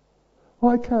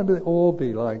why can't it all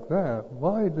be like that?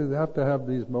 Why do they have to have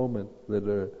these moments that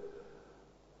are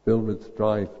filled with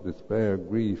strife, despair,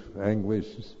 grief, anguish,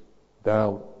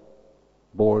 doubt,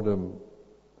 boredom,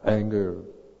 anger?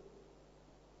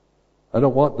 I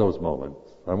don't want those moments.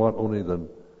 I want only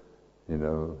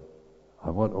I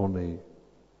want only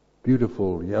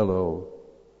beautiful yellow,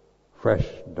 fresh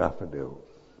daffodils.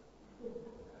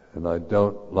 And I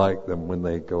don't like them when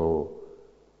they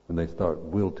start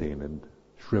wilting and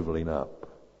shriveling up.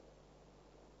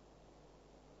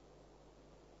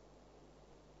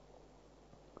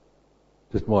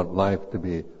 Just want life to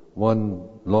be one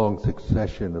long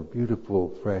succession of beautiful,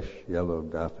 fresh, yellow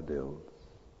daffodils.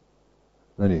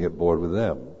 Then you get bored with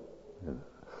them.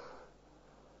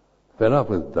 Fed up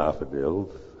with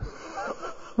daffodils.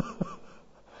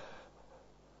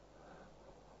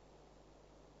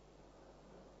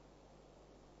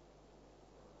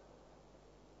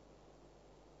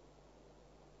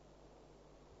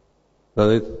 So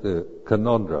it's the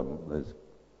conundrum, is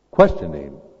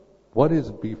questioning, what is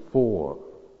before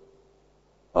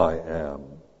I am,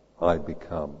 I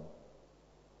become?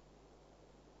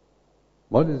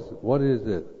 What is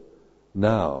it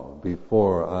now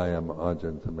before I am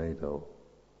Ajahn Sumedho?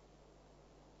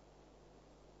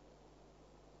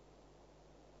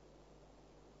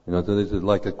 So this is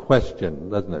like a question,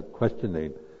 doesn't it?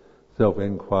 Questioning,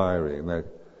 self-inquiry. And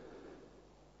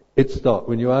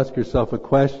when you ask yourself a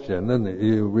question, then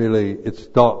it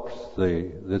stops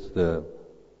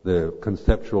the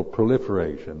conceptual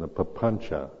proliferation, the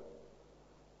papancha.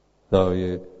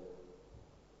 So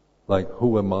like,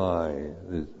 who am I?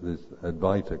 This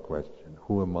Advaita question.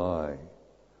 Who am I?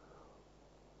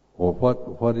 Or what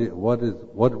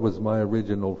was my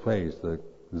original face, the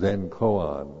Zen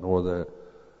koan? Or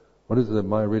what is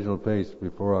my original face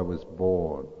before I was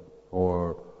born?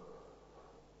 Or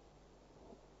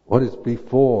what is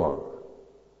before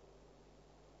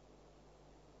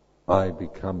I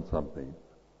become something?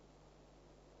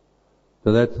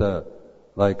 So that's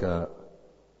like a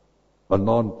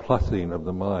non-plussing of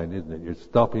the mind, isn't it? You're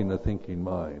stopping the thinking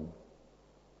mind.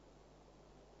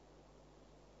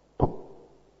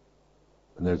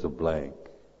 And there's a blank.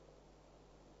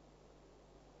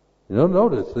 You'll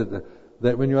notice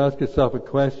that when you ask yourself a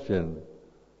question,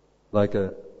 like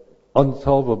an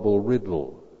unsolvable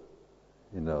riddle,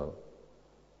 the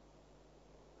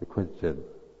question,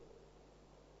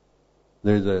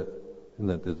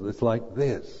 it's like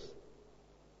this.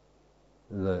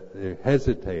 There's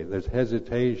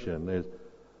hesitation,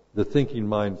 the thinking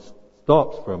mind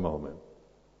stops for a moment.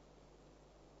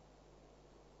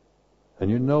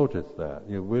 And you notice that,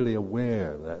 you're really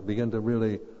aware of that, begin to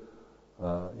really,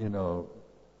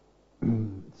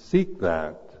 seek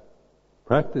that,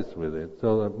 practice with it,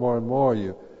 so that more and more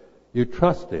you You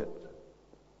trust it.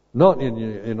 Not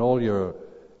in all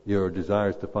your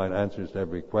desires to find answers to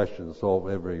every question, solve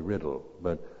every riddle,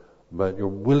 but your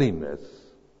willingness,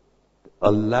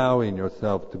 allowing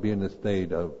yourself to be in a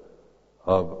state of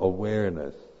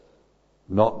awareness,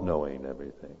 not knowing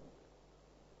everything.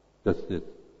 Just this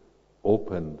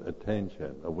open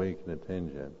attention, awakened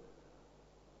attention,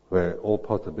 where all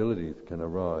possibilities can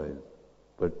arise,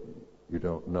 but you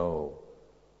don't know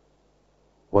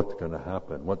what's going to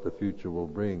happen, what the future will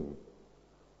bring.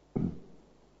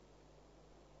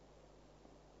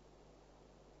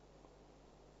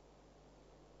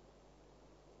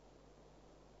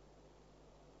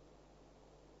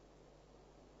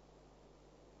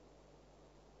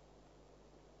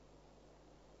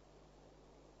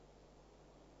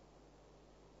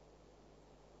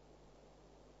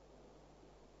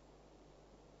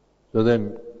 So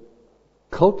then,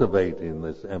 cultivating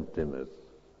this emptiness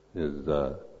is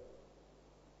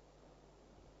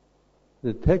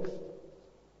it takes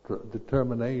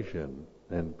determination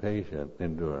and patient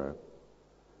endurance,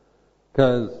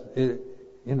 because it's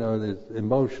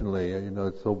emotionally,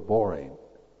 it's so boring.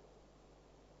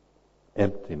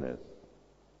 Emptiness.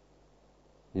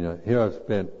 Here I've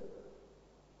spent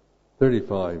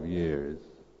 35 years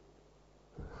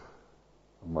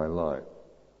of my life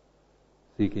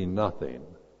seeking nothing,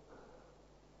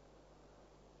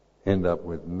 end up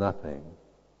with nothing.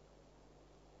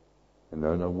 In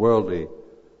worldly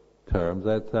terms,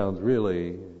 that sounds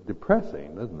really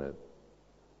depressing, doesn't it?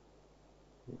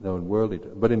 In worldly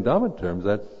terms. But in Dhamma terms,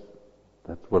 that's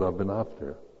what I've been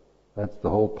after. That's the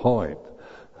whole point.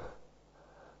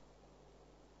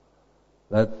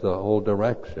 That's the whole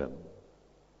direction.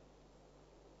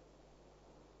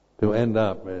 To end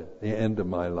up at the end of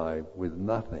my life with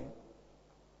nothing.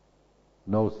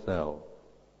 No self.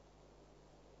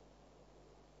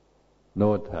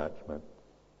 No attachment.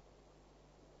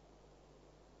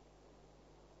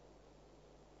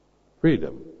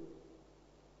 Freedom.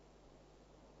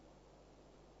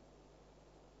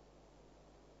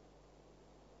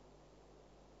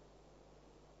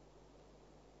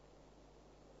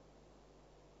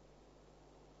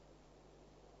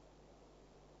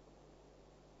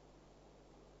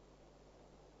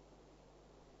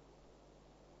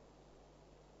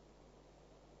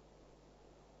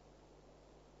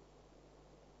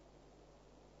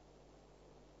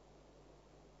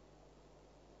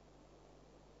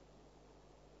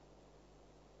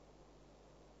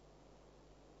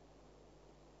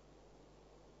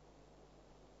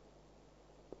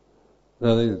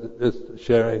 Now, just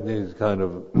sharing these kind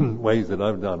of ways that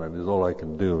I've done it is all I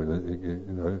can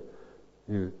do.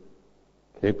 You're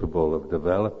capable of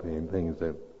developing things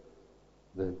that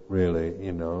really,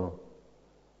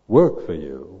 work for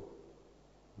you.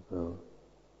 So,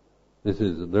 this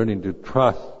is learning to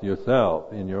trust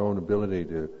yourself in your own ability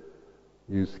to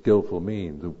use skillful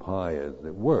means, upayas,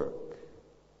 that work.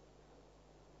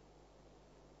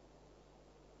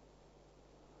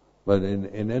 But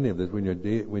in any of this, when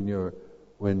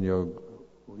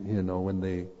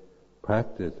the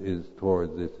practice is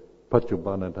towards this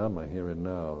paccuppanna dhamma, here and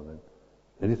now,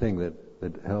 anything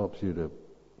that helps you to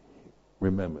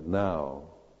remember now,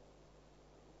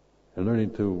 and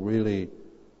learning to really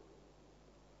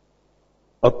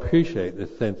appreciate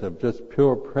this sense of just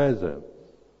pure presence,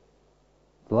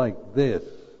 like this.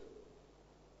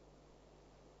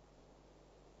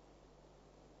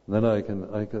 Then I can,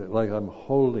 like I'm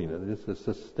holding it, just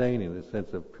sustaining this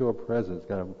sense of pure presence,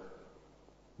 kind of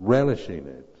relishing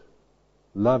it,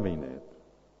 loving it.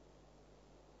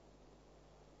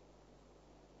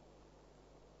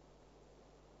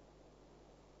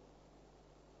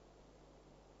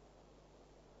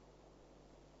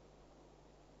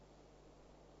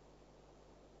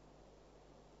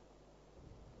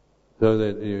 So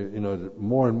that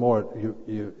more and more,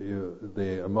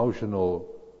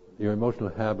 your emotional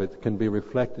habits can be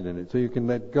reflected in it. So you can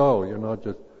let go. You're not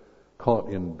just caught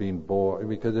in being bored,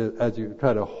 because as you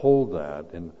try to hold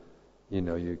that, and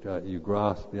you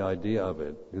grasp the idea of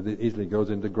it, it easily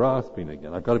goes into grasping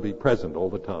again. I've got to be present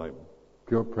all the time,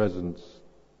 pure presence,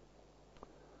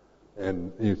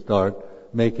 and you start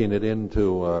making it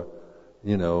into a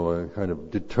kind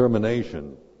of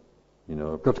determination.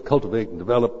 I've got to cultivate and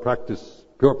develop, practice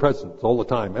pure presence all the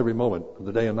time, every moment of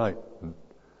the day and night.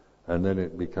 And then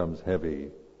it becomes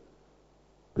heavy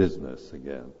business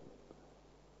again.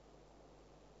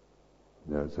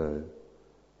 So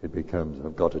it becomes,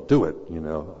 I've got to do it,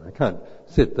 I can't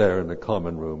sit there in the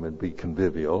common room and be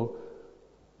convivial,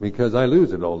 because I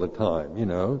lose it all the time,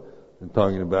 and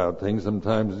talking about things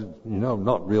sometimes,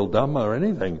 not real Dhamma or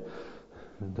anything.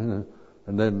 And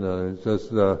then it's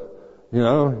just,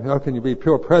 how can you be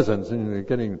pure presence and you're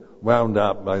getting wound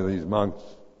up by these monks,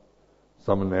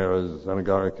 Samaneras,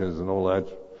 Anagarikas, and all that?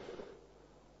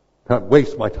 Can't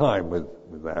waste my time with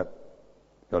that.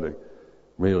 Got to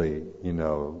really,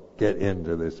 get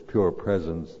into this pure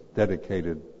presence,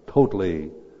 dedicated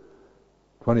totally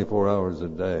 24 hours a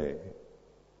day.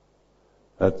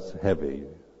 That's heavy.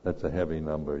 That's a heavy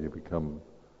number. You become,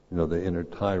 the inner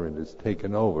tyrant is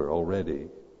taken over already.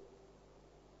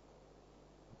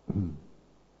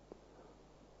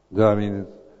 So, I mean,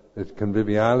 it's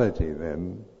conviviality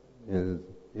then is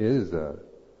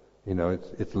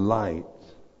it's light,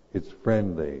 it's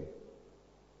friendly,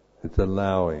 it's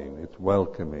allowing, it's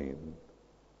welcoming.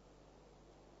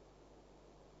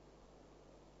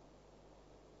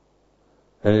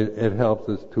 And it helps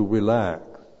us to relax.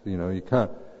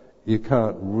 You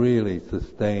can't really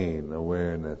sustain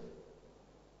awareness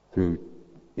through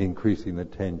increasing the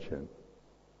tension.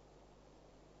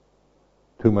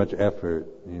 Too much effort,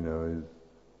 you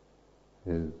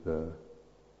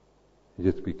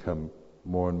just become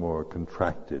more and more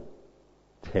contracted,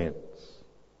 tense.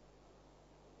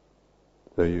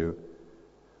 So you're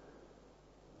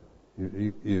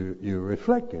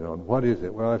reflecting on what is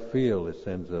it? Well, I feel a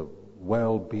sense of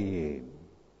well-being,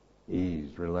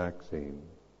 ease, relaxing,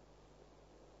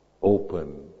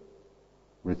 open,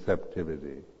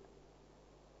 receptivity.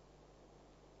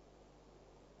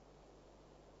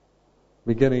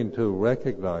 Beginning to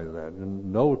recognize that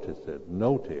and notice it,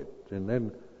 note it,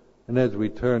 and as we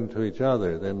turn to each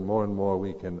other, then more and more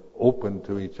we can open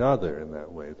to each other in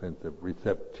that way, a sense of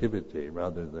receptivity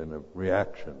rather than of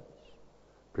reactions,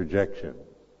 projections.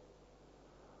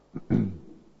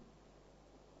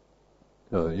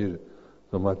 So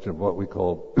much of what we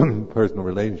call personal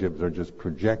relationships are just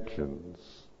projections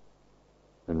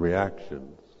and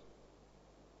reactions.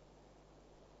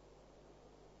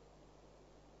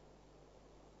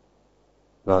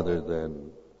 Rather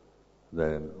than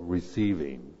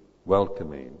receiving,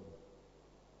 welcoming.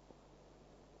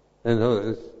 And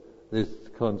so this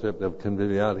concept of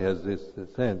conviviality has this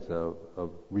sense of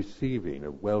receiving,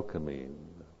 of welcoming,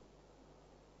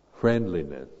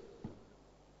 friendliness,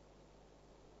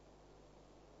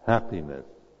 happiness,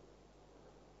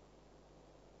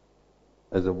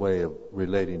 as a way of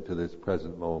relating to this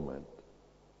present moment.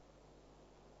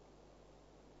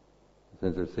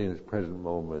 Since they're seeing this present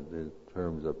moment in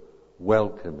terms of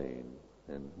welcoming,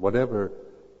 and whatever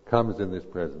comes in this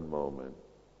present moment,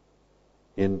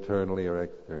 internally or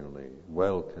externally,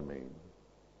 welcoming,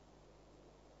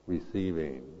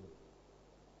 receiving.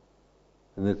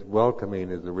 And this welcoming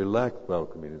is a relaxed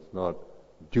welcoming. It's not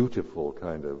dutiful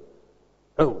kind of,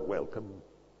 oh, welcome.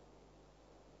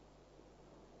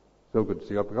 So good to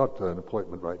see you. I've got an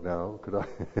appointment right now. Could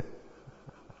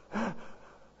I?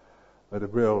 But a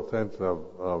real sense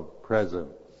of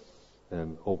presence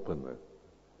and openness.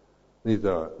 These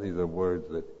are words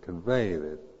that convey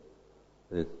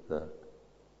this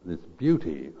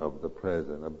beauty of the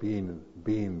present, of being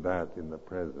that in the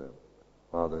present,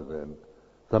 rather than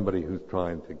somebody who's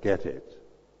trying to get it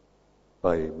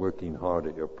by working hard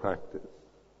at your practice.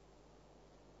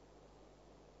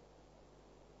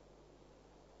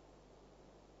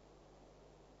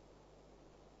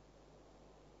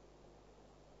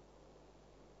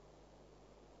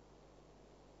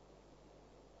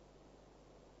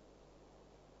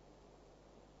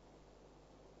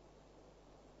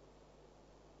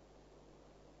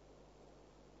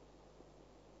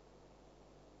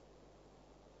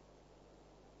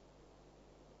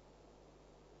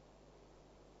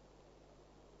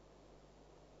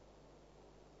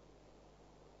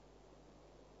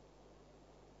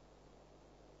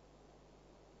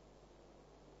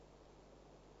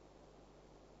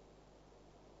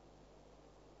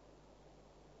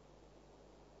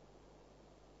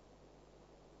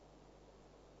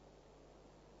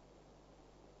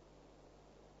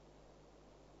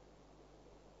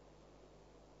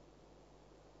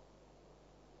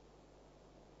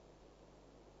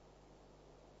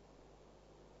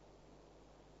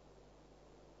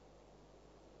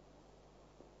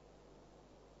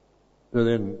 So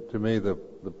then, to me, the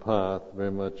path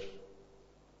very much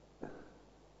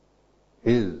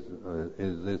is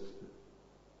this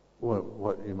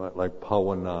what you might like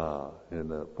pavana in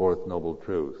the Fourth Noble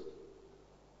Truth.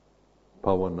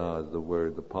 Pavana is the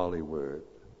word, the Pali word,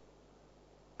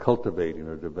 cultivating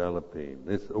or developing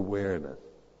this awareness,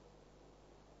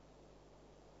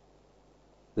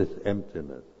 this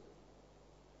emptiness.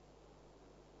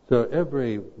 So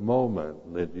every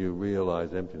moment that you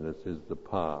realize emptiness is the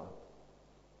path.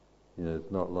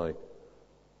 It's not like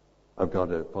I've got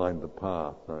to find the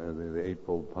path, the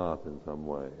Eightfold Path in some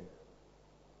way.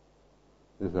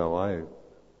 is how I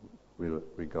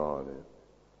regard it.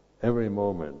 Every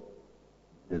moment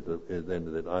is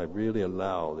then that I really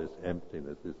allow this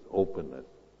emptiness, this openness.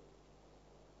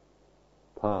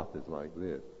 Path is like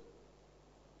this.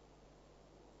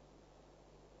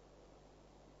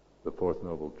 The Fourth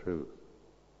Noble Truth.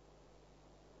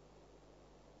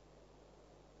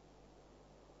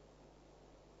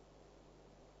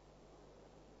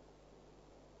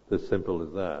 As simple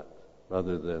as that,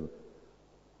 rather than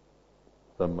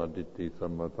sammaditthi,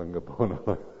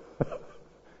 sammasangapona.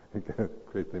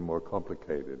 Greatly more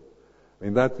complicated. I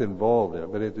mean, that's involved in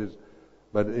it, but it is.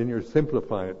 But in your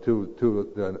simplifying it to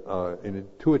an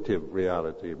intuitive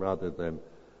reality rather than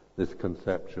this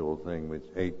conceptual thing, which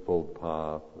Eightfold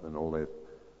Path and all this,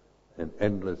 and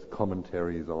endless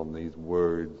commentaries on these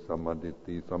words,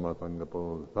 sammaditthi,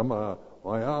 sammasangapona, samma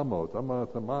vayamo,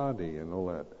 samma samadhi, and all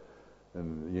that.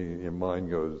 And your mind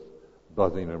goes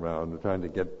buzzing around trying to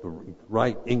get the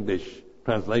right English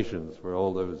translations for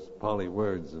all those Pali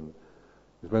words, and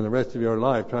you spend the rest of your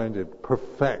life trying to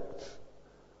perfect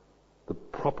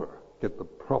get the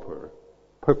proper,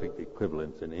 perfect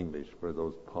equivalents in English for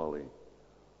those Pali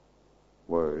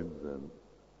words, and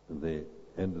at the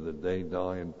end of the day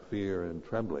die in fear and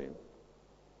trembling.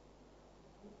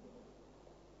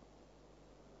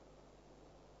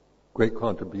 Great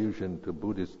contribution to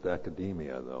Buddhist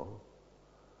academia, though.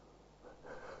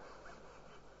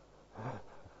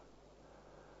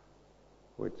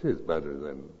 Which is better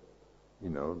than,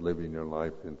 living your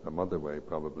life in some other way,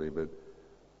 probably.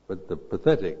 But the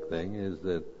pathetic thing is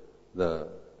that the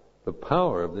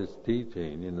power of this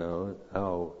teaching,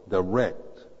 how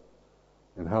direct,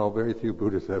 and how very few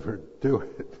Buddhists ever do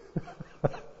it,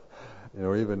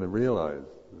 or even realize,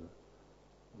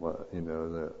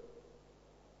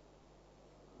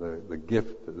 the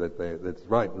gift that's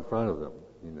right in front of them,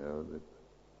 that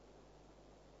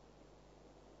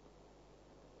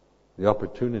the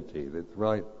opportunity that's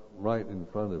right in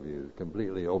front of you is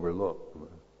completely overlooked.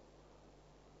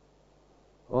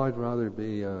 Oh, I'd rather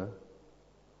be, an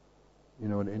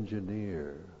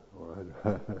engineer, or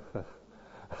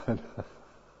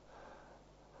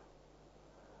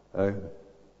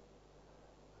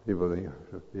people think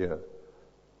be a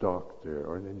doctor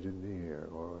or an engineer,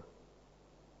 or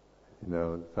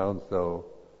it sounds so,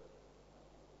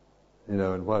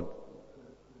 and what,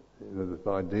 this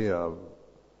idea of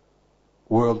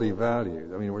worldly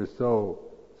values. I mean, we're so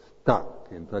stuck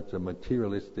in such a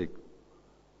materialistic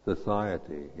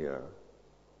society here,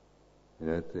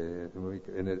 and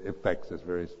it affects us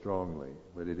very strongly.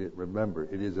 But remember,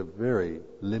 it is a very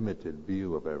limited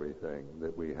view of everything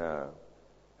that we have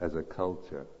as a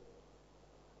culture.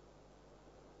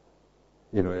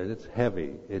 And it's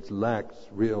heavy. It lacks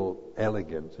real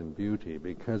elegance and beauty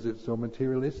because it's so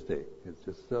materialistic. It's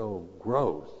just so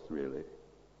gross, really.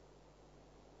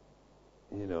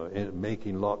 And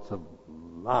making lots of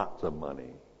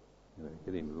money,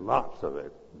 getting lots of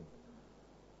it,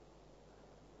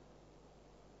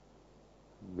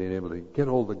 being able to get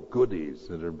all the goodies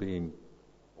that are being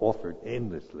offered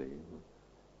endlessly,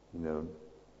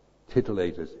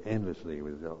 titillate us endlessly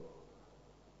with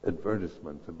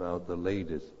advertisements about the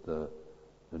latest, the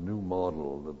new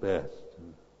model, the best.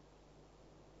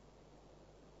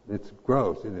 It's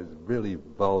gross and it's really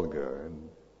vulgar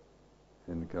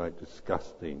and quite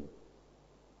disgusting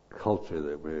culture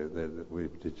that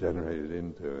we've degenerated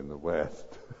into in the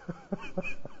West.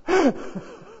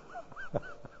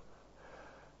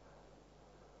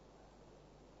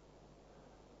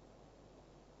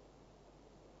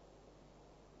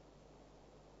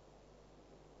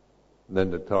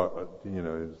 Then to talk,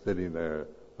 sitting there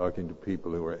talking to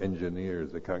people who are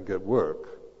engineers that can't get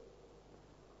work.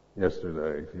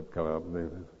 Yesterday, people come up and they're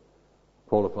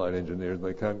qualified engineers and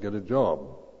they can't get a job.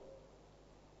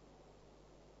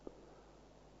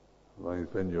 Well, you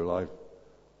spend your life,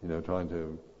 trying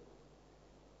to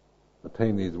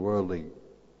attain these worldly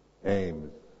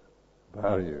aims,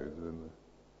 values, and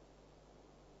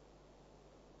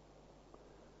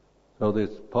so this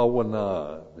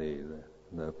pavana,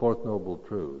 the Fourth Noble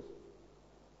Truth.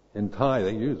 In Thai,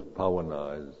 they use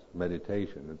pavana as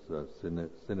meditation. It's a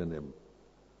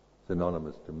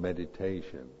synonymous to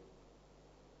meditation.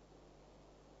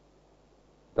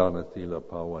 Dana Sila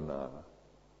Pavana.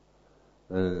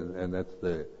 And that's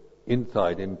the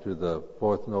insight into the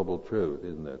Fourth Noble Truth,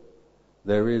 isn't it?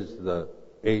 There is the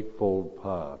Eightfold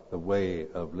Path, the way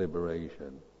of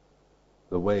liberation,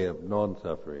 the way of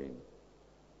non-suffering.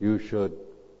 You should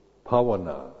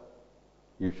pavana.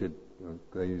 You should,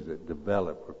 they use it,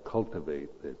 develop or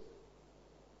cultivate this.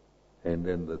 And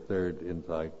then the third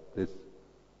insight, this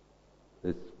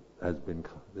has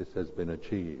been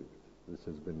achieved. this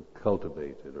has been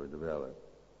cultivated or developed.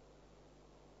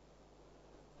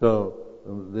 So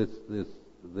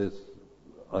this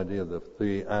idea of the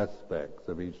three aspects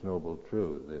of each noble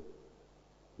truth,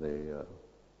 the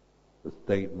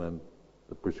statement,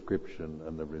 the prescription,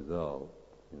 and the result.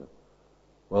 You know.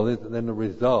 Well, then the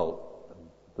result,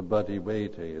 the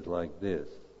Bhadivete, is like this.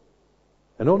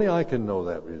 And only I can know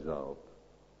that result.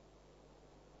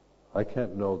 I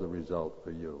can't know the result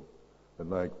for you. And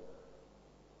like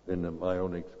in my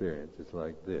own experience, it's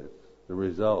like this. The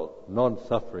result,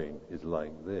 non-suffering, is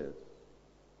like this.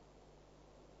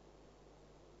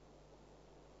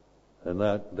 And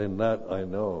that I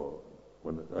know,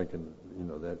 when I can,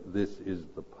 that this is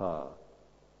the path.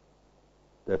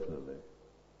 Definitely.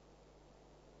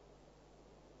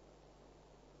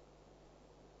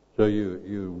 So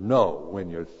you know when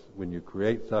you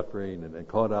create suffering and then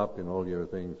caught up in all your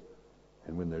things,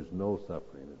 and when there's no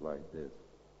suffering, it's like this.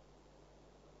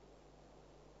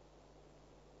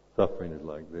 Suffering is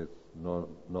like this.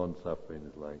 Non-suffering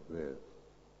is like this.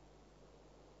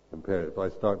 Compare it. If I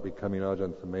start becoming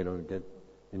Ajahn Sumedho and get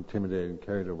intimidated and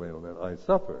carried away on that, I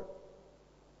suffer.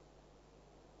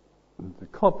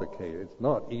 It's complicated. It's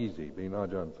not easy being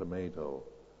Ajahn Sumedho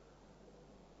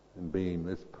and being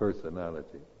this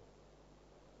personality.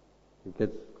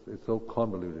 It's so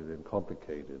convoluted and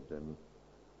complicated and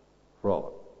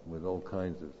fraught with all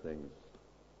kinds of things.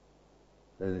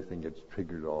 Everything gets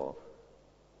triggered off.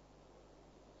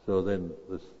 So then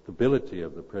the stability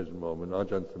of the present moment,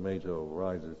 Ajahn Sumedho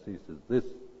rises, ceases. This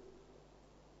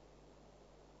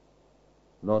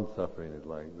non-suffering is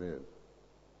like this.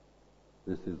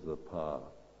 This is the path,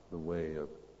 the way of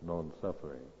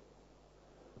non-suffering.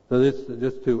 So this,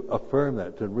 just to affirm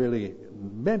that, to really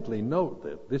mentally note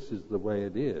that this is the way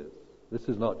it is. This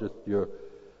is not just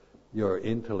your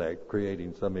intellect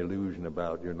creating some illusion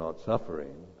about you're not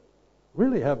suffering.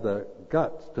 Really have the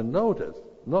guts to notice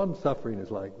non-suffering is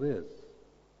like this.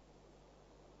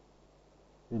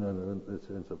 The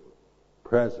sense of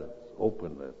presence,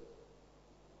 openness,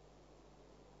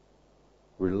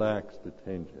 relaxed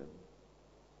attention.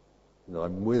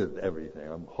 I'm with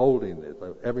everything. I'm holding this.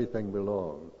 Everything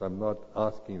belongs. I'm not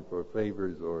asking for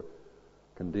favors or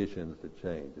conditions to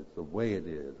change. It's the way it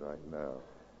is right now.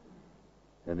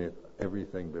 And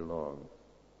everything belongs.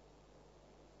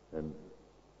 And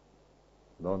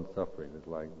non-suffering is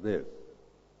like this.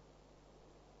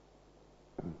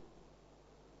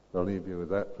 I'll leave you with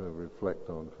that to reflect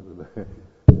on for today.